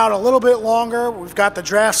hang out a little bit longer. We've got the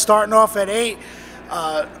draft starting off at 8.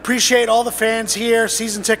 Appreciate all the fans here,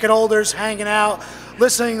 season ticket holders hanging out,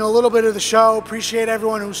 listening a little bit of the show. Appreciate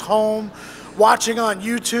everyone who's home, watching on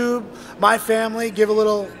YouTube. My family, give a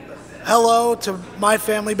little hello to my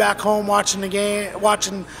family back home watching the game,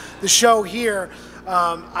 watching the show here.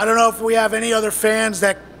 I don't know if we have any other fans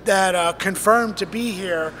that confirmed to be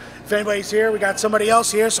here. If anybody's here, we got somebody else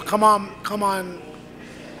here, so come on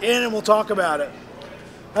in and we'll talk about it.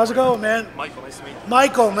 How's it going, man? Michael, nice to meet you.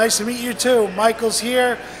 Michael, nice to meet you too. Michael's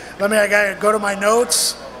here. I gotta go to my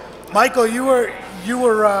notes. Michael, you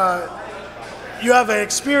have an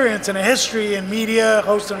experience and a history in media,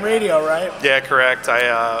 hosting radio, right? Yeah, correct.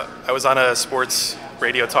 I was on a sports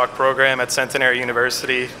radio talk program at Centenary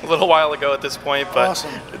University a little while ago at this point, but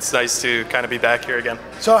awesome. It's nice to kind of be back here again.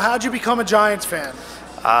 So how'd you become a Giants fan?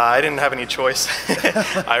 I didn't have any choice.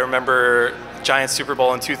 I remember Giants Super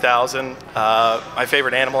Bowl in 2000. My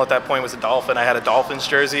favorite animal at that point was a dolphin. I had a Dolphins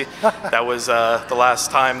jersey. That was the last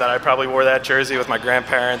time that I probably wore that jersey with my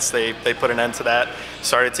grandparents. They put an end to that.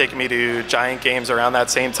 Started taking me to Giant games around that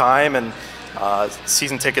same time, and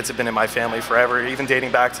season tickets have been in my family forever, even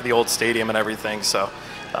dating back to the old stadium and everything. So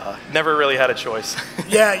never really had a choice.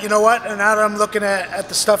 Yeah, you know what? And now that I'm looking at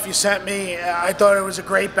the stuff you sent me, I thought it was a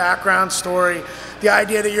great background story. The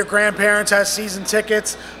idea that your grandparents had season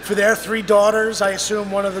tickets for their 3 daughters. I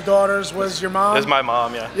assume one of the daughters was your mom? It was my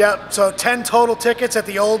mom, yeah. Yep, so 10 total tickets at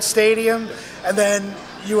the old stadium, and then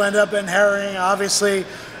you end up inheriting, obviously,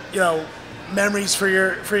 you know, memories for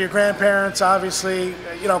your grandparents, obviously,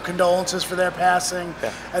 you know, condolences for their passing,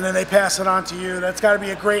 yeah. And then they pass it on to you. That's got to be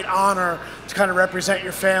a great honor to kind of represent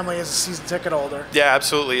your family as a season ticket holder. Yeah,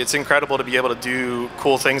 absolutely. It's incredible to be able to do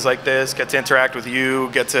cool things like this, get to interact with you,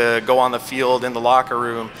 get to go on the field, in the locker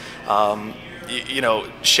room, you know,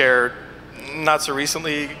 share not so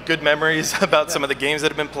recently good memories about some of the games that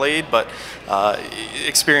have been played, but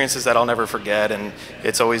experiences that I'll never forget. And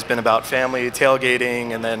it's always been about family,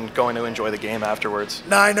 tailgating, and then going to enjoy the game afterwards.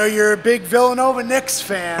 Now, I know you're a big Villanova Knicks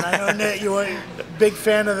fan. I know that you're a big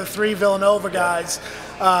fan of the 3 Villanova guys.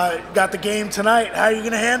 got the game tonight. How are you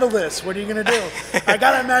going to handle this? What are you going to do? I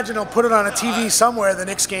got to imagine they'll put it on a TV somewhere, the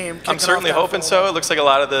Knicks game. I'm certainly hoping so. It looks like a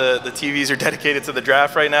lot of the TVs are dedicated to the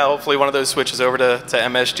draft right now. Hopefully one of those switches over to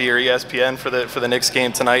MSG or ESPN for the Knicks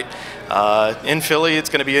game tonight. In Philly, it's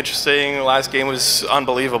going to be interesting. The last game was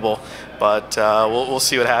unbelievable. But we'll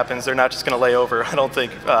see what happens. They're not just going to lay over, I don't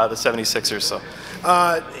think, the 76ers. So.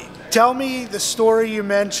 Tell me the story you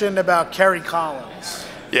mentioned about Kerry Collins.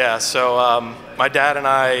 Yeah, so my dad and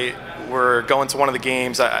I were going to one of the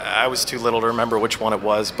games. I was too little to remember which one it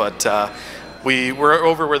was, but we were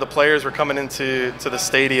over where the players were coming into the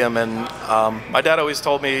stadium, and my dad always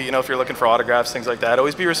told me, if you're looking for autographs, things like that,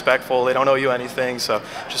 always be respectful. They don't owe you anything, so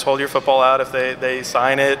just hold your football out. If they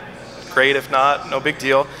sign it, great. If not, no big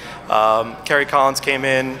deal. Kerry Collins came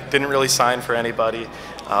in, didn't really sign for anybody.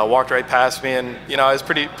 Walked right past me, and I was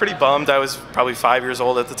pretty bummed. I was probably 5 years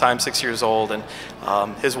old at the time, 6 years old, and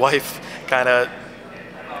his wife kind of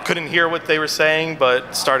couldn't hear what they were saying,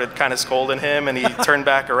 but started kind of scolding him, and he turned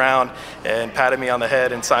back around and patted me on the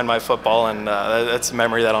head and signed my football, and that's a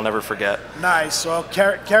memory that I'll never forget. Nice. Well,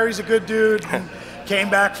 Kerry's a good dude. Came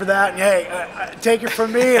back for that, and hey, take it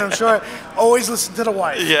from me, and I'm sure always listen to the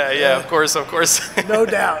wife. Yeah, of course. No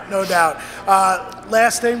doubt.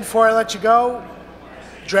 Last thing before I let you go.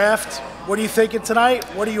 Draft, what are you thinking tonight?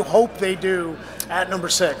 What do you hope they do at number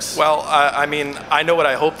 6? Well, I mean, I know what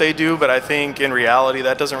I hope they do, but I think in reality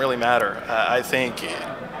that doesn't really matter. I think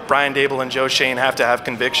Brian Dable and Joe Shane have to have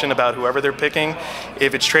conviction about whoever they're picking.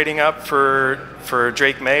 If it's trading up for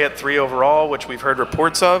Drake May at 3 overall, which we've heard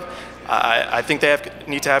reports of, I think they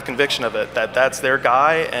need to have conviction of it, that's their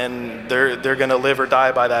guy, and they're going to live or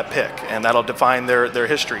die by that pick, and that'll define their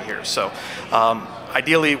history here. So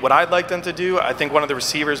ideally, what I'd like them to do, I think one of the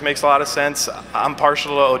receivers makes a lot of sense. I'm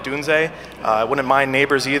partial to Odunze. I wouldn't mind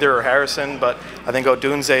Neighbors either or Harrison, but I think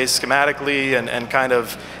Odunze schematically and kind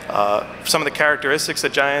of some of the characteristics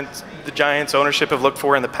that the Giants ownership have looked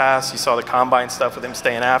for in the past. You saw the combine stuff with him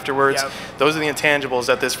staying afterwards. Yep. Those are the intangibles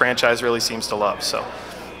that this franchise really seems to love. So.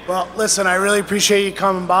 Well, listen, I really appreciate you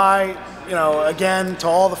coming by. Again, to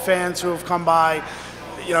all the fans who have come by,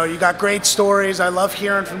 you got great stories. I love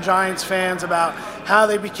hearing from Giants fans about how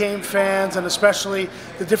they became fans, and especially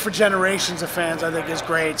the different generations of fans, I think is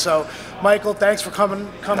great. So, Michael, thanks for coming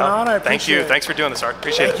on. I appreciate it. Thank you. Thanks for doing this, Art.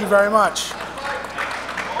 Appreciate it. Thank you very much.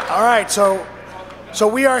 All right, so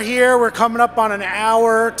we are here. We're coming up on an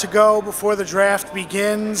hour to go before the draft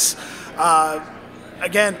begins.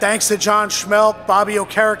 Again, thanks to John Schmeelk. Bobby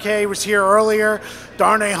Okereke was here earlier.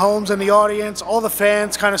 Darnay Holmes in the audience. All the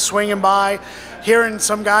fans kind of swinging by, hearing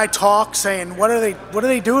some guy talk, saying, "What are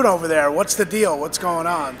they doing over there? What's the deal? What's going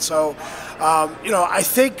on?" So, I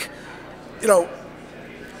think,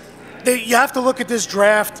 you have to look at this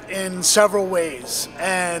draft in several ways,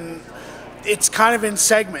 and it's kind of in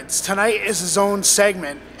segments. Tonight is his own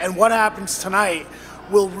segment, and what happens tonight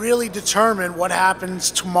will really determine what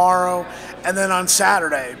happens tomorrow and then on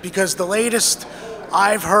Saturday, because the latest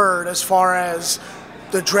I've heard as far as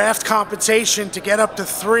the draft compensation to get up to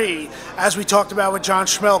 3, as we talked about with John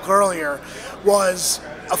Schmeelk earlier, was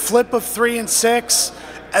a flip of 3 and 6,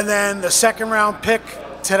 and then the second-round pick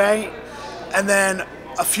today, and then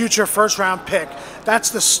a future first-round pick. That's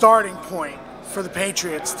the starting point for the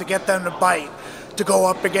Patriots to get them to bite, to go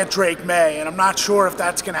up and get Drake May, and I'm not sure if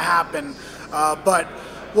that's going to happen, but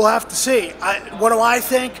we'll have to see. What do I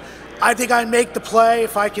think? I think I make the play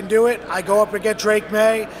if I can do it. I go up and get Drake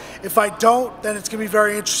May. If I don't, then it's going to be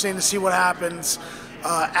very interesting to see what happens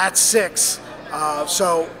at 6.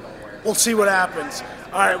 So we'll see what happens.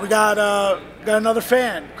 All right, we got another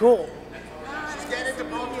fan. Cool.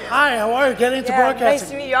 Hi, how are you? Getting into broadcasting. Nice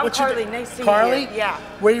to meet you. I'm Carly. Nice to meet you. Carly? Yeah.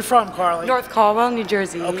 Where are you from, Carly? North Caldwell, New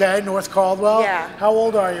Jersey. Okay, North Caldwell. Yeah. How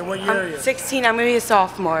old are you? What year are you? I'm 16. I'm going to be a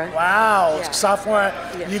sophomore. Wow. Yeah. Sophomore.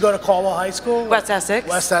 Yeah. You go to Caldwell High School? West Essex.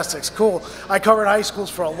 West Essex. Cool. I covered high schools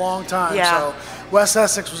for a long time, Yeah. so West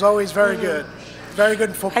Essex was always very good. Very good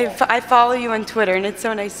in football. I follow you on Twitter, and it's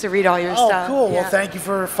so nice to read all your stuff. Oh, cool. Yeah. Well, thank you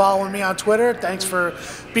for following me on Twitter. Thanks for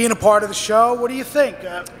being a part of the show. What do you think?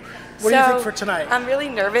 What do you think for tonight? I'm really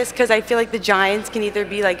nervous because I feel like the Giants can either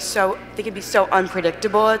be they can be so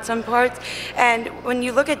unpredictable at some parts. And when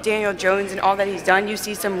you look at Daniel Jones and all that he's done, you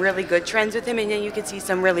see some really good trends with him, and then you can see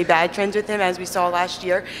some really bad trends with him, as we saw last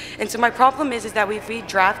year. And so my problem is that if we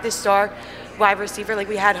draft this star wide receiver, like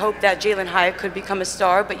we had hope that Jalen Hyatt could become a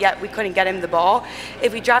star, but yet we couldn't get him the ball.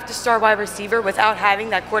 If we draft a star wide receiver without having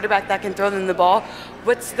that quarterback that can throw them the ball,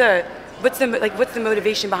 what's the what's the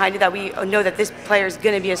motivation behind it that we know that this player is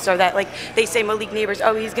going to be a star? That like they say Malik Neighbors,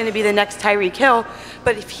 oh, he's going to be the next Tyreek Hill,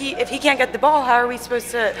 but if he can't get the ball, how are we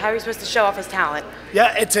supposed to show off his talent?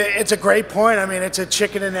 Yeah, it's a great point. I mean, it's a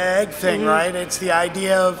chicken and egg thing, right? It's the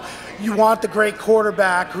idea of you want the great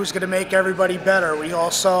quarterback who's going to make everybody better. We all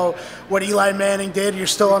saw what Eli Manning did. You're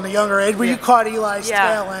still on the younger age, but you caught Eli's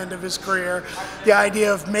tail end of his career. The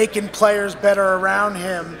idea of making players better around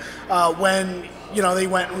him when they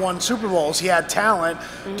went and won Super Bowls. He had talent.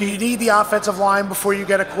 Do you need the offensive line before you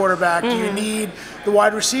get a quarterback? Do you need the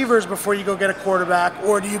wide receivers before you go get a quarterback?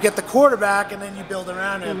 Or do you get the quarterback and then you build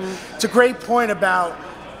around him? It's a great point about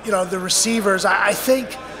the receivers. I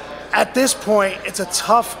think at this point, it's a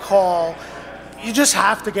tough call. You just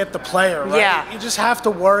have to get the player, right? Yeah. You just have to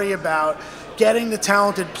worry about getting the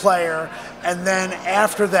talented player, and then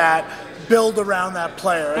after that, build around that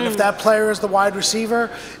player. And if that player is the wide receiver,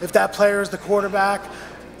 if that player is the quarterback,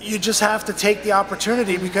 you just have to take the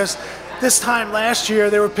opportunity, because this time last year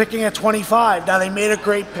they were picking at 25. Now they made a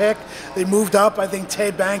great pick. They moved up. I think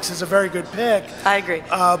Tay Banks is a very good pick. I agree.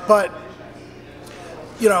 But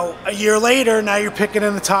a year later, now you're picking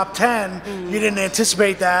in the top 10. You didn't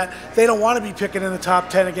anticipate that. They don't want to be picking in the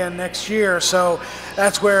top 10 again next year, so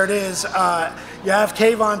that's where it is. You have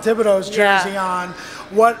Kayvon Thibodeau's jersey on.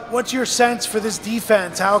 What's your sense for this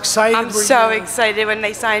defense? How excited were you? I'm so excited when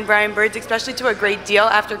they signed Brian Burns, especially to a great deal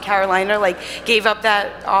after Carolina gave up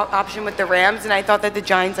that option with the Rams, and I thought that the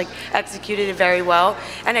Giants executed it very well.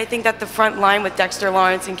 And I think that the front line with Dexter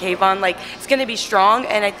Lawrence and Kayvon it's going to be strong.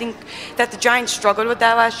 And I think that the Giants struggled with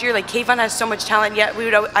that last year. Kayvon has so much talent, yet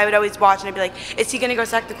I would always watch and I'd be like, is he going to go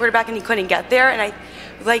sack the quarterback? And he couldn't get there. And I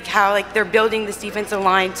like how they're building this defensive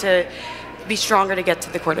line to be stronger to get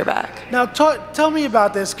to the quarterback. Now, tell me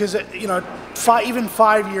about this, because even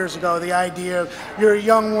 5 years ago, the idea of you're a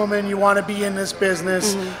young woman, you want to be in this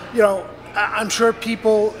business. I'm sure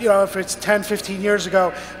people, if it's 10, 15 years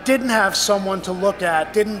ago, didn't have someone to look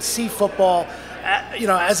at, didn't see football,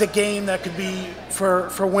 as a game that could be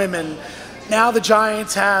for women. Now the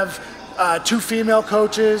Giants have 2 female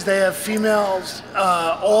coaches. They have females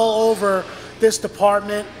all over this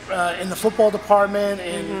department, in the football department,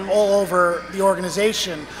 and all over the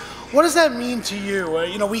organization. What does that mean to you?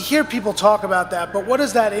 We hear people talk about that, but what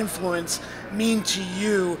does that influence mean to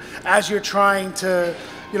you as you're trying to,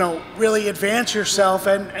 really advance yourself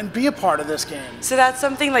and be a part of this game? So that's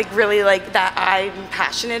something really that I'm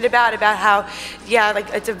passionate about how,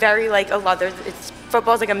 it's a very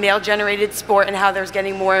football's a male-generated sport, and how there's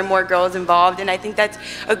getting more and more girls involved, and I think that's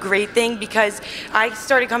a great thing, because I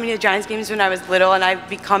started coming to Giants games when I was little, and I've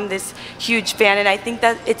become this huge fan, and I think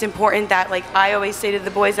that it's important that I always say to the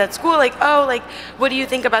boys at school, what do you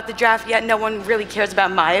think about the draft? Yet no one really cares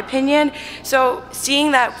about my opinion. So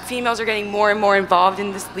seeing that females are getting more and more involved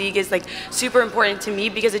in this league is super important to me,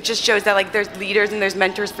 because it just shows that there's leaders and there's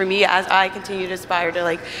mentors for me as I continue to aspire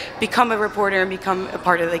to become a reporter and become a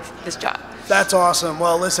part of this job. That's awesome.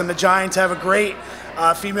 Well, listen, the Giants have a great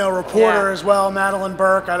female reporter as well, Madeline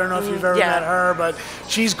Burke. I don't know if you've ever met her, but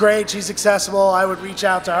she's great. She's accessible. I would reach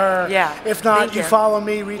out to her. Yeah. If not, you follow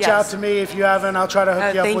me. Reach out to me if you haven't. I'll try to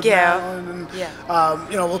hook you up with Madeline. And,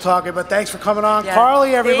 we'll talk. But thanks for coming on.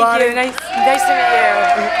 Carly, everybody. Thank you. Nice to meet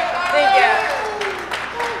you. Thank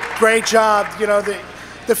you. Great job.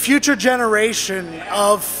 The future generation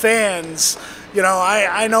of fans.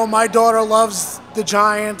 I know my daughter loves the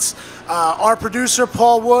Giants. Our producer,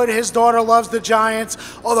 Paul Wood, his daughter loves the Giants,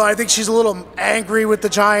 although I think she's a little angry with the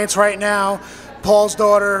Giants right now. Paul's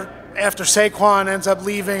daughter, after Saquon ends up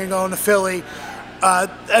leaving and going to Philly,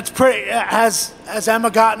 that's pretty. Has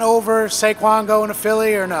Emma gotten over Saquon going to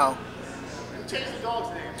Philly or no? They changed the dog's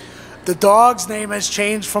name. The dog's name has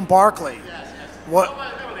changed from Barkley. Yes. What? No,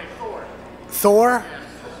 Thor. Thor?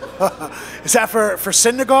 Is that for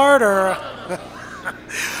Syndergaard or?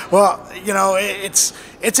 Well, it's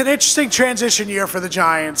an interesting transition year for the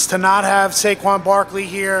Giants to not have Saquon Barkley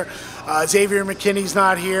here. Xavier McKinney's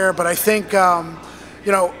not here, but I think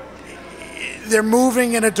they're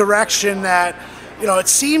moving in a direction that it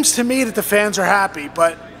seems to me that the fans are happy.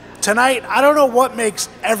 But tonight, I don't know what makes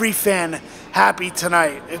every fan happy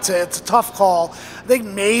tonight. It's a tough call. I think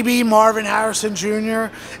maybe Marvin Harrison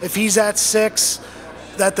Jr., if he's at 6,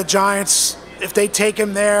 that the Giants, if they take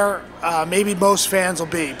him there, maybe most fans will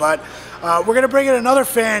be. But we're going to bring in another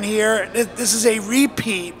fan here. This is a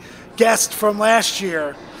repeat guest from last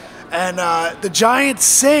year. And the Giants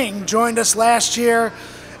Sing joined us last year,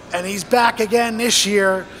 and he's back again this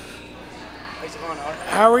year. How's it going, Art?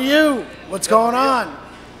 How are you? What's going on?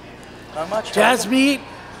 Not much. Jazz meet?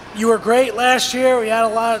 you were great last year. We had a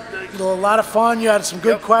lot of fun. You had some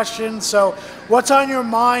good questions. So, what's on your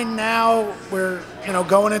mind now? We're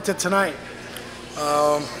going into tonight.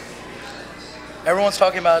 Everyone's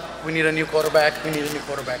talking about we need a new quarterback,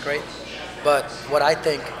 right? But what I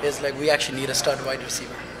think is like we actually need a stud wide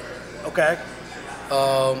receiver. Okay.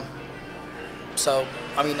 So,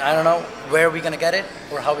 I mean, I don't know where we're going to get it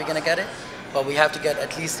or how we're going to get it, but we have to get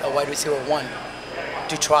at least a wide receiver one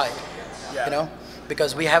to try,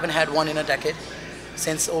 because we haven't had one in a decade.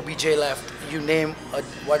 Since OBJ left, you name a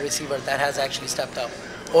wide receiver that has actually stepped up,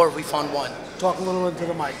 or we found one. Talk a little into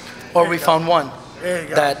the mic. Or we found one there you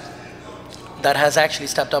go. that has actually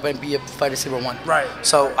stepped up and be a wide receiver one. Right.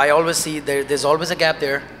 So I always see there's always a gap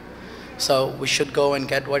there. So we should go and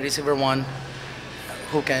get wide receiver one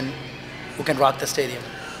who can rock the stadium.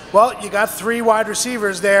 Well, you got 3 wide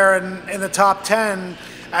receivers there in the top 10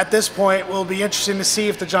 at this point. Will be interesting to see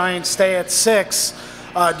if the Giants stay at 6.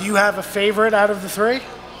 Do you have a favorite out of the 3?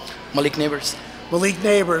 Malik Neighbors. Malik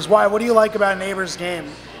Neighbors. Why? What do you like about Neighbors'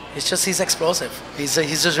 game? It's just he's explosive. He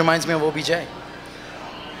just reminds me of OBJ.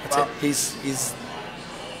 That's it.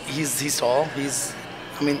 He's tall. He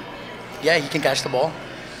can catch the ball.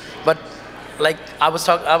 But like I was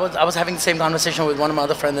having the same conversation with one of my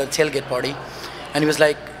other friends at the tailgate party, and he was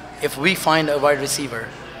like, if we find a wide receiver,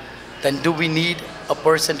 then do we need a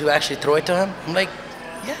person to actually throw it to him? I'm like,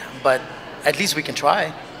 yeah, but at least we can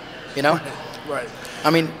try, Right. I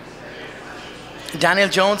mean, Daniel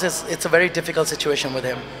Jones it's a very difficult situation with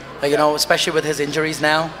him, especially with his injuries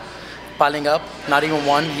now piling up. Not even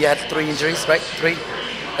one. He had 3 injuries, right? 3,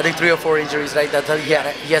 I think 3 or 4 injuries, right? That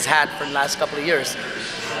he has had for the last couple of years.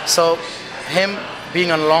 So him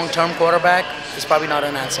being a long-term quarterback is probably not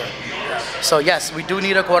an answer. So yes, we do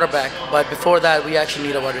need a quarterback, but before that, we actually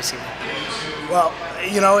need a wide receiver. Well,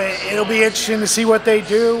 it'll be interesting to see what they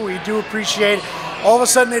do. We do appreciate it. All of a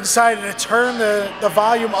sudden, they decided to turn the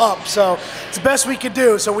volume up, so it's the best we could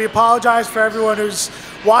do. So we apologize for everyone who's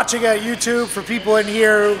watching at YouTube, for people in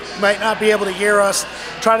here who might not be able to hear us.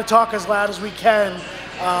 Try to talk as loud as we can.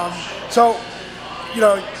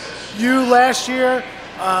 You last year,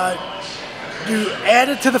 you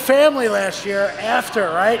added to the family last year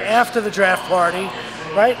after the draft party,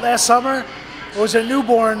 right? Last summer? Or was it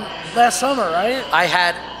newborn last summer, right?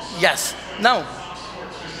 Yes. No.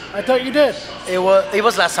 I thought you did. It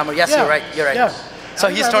was last summer. Yes, Yeah. You're right. Yeah. So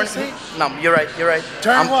he's turning. No, you're right.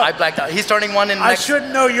 Turning what? I blacked out. He's turning 1 in I next.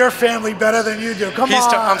 should know your family better than you do. Come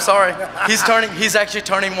on. I'm sorry. He's actually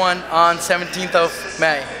turning 1 on 17th of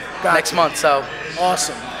May next month. So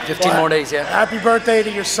awesome. 15 more days. Yeah. Happy birthday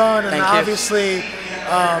to your son, and Thank you. obviously,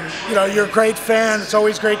 you're a great fan. It's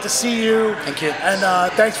always great to see you. Thank you. And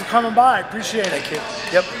thanks for coming by. Appreciate it. Thank you.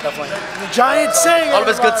 Yep, definitely. The Giants sing.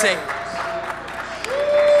 Always everybody. good seeing.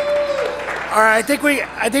 All right, I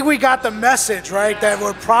think we got the message, right? That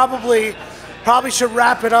we're probably should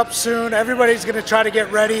wrap it up soon. Everybody's going to try to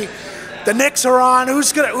get ready. The Knicks are on.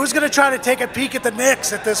 Who's gonna try to take a peek at the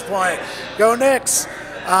Knicks at this point? Go Knicks!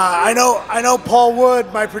 I know Paul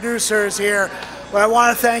Wood, my producer, is here, but I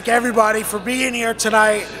want to thank everybody for being here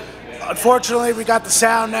tonight. Unfortunately, we got the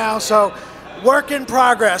sound now, so work in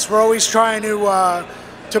progress. We're always trying to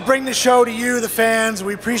bring the show to you, the fans.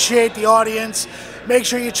 We appreciate the audience. Make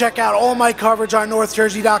sure you check out all my coverage on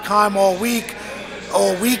NorthJersey.com all week,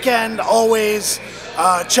 all weekend, always.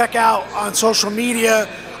 Check out on social media,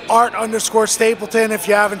 Art_Stapleton, if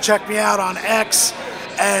you haven't checked me out on X,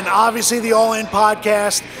 and obviously the All In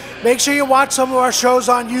podcast. Make sure you watch some of our shows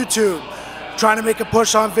on YouTube. Trying to make a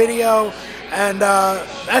push on video, and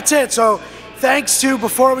that's it. So thanks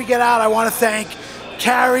before we get out, I want to thank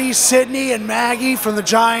Carrie, Sydney, and Maggie from the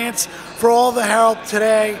Giants for all the help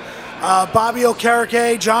today. Bobby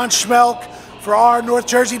Okereke, John Schmeelk, for our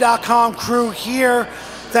NorthJersey.com crew here.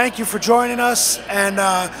 Thank you for joining us, and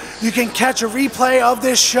you can catch a replay of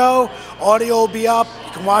this show. Audio will be up.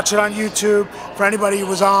 You can watch it on YouTube for anybody who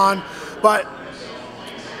was on. But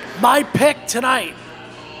my pick tonight,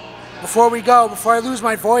 before I lose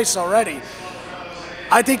my voice already,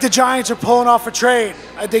 I think the Giants are pulling off a trade.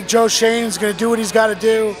 I think Joe Shane's going to do what he's got to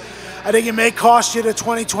do. I think it may cost you the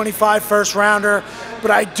 2025 first rounder,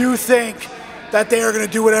 but I do think that they are going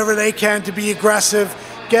to do whatever they can to be aggressive,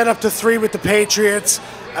 get up to 3 with the Patriots,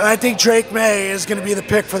 and I think Drake May is going to be the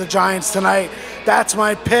pick for the Giants tonight. That's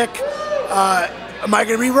my pick. Am I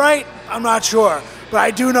going to be right? I'm not sure, but I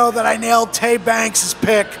do know that I nailed Tay Banks'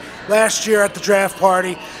 pick last year at the draft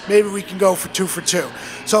party. Maybe we can go for 2 for 2.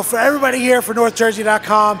 So for everybody here for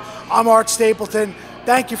NorthJersey.com, I'm Art Stapleton.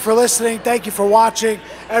 Thank you for listening. Thank you for watching.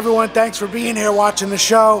 Everyone, thanks for being here watching the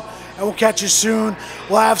show, and we'll catch you soon.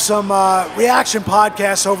 We'll have some reaction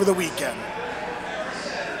podcasts over the weekend.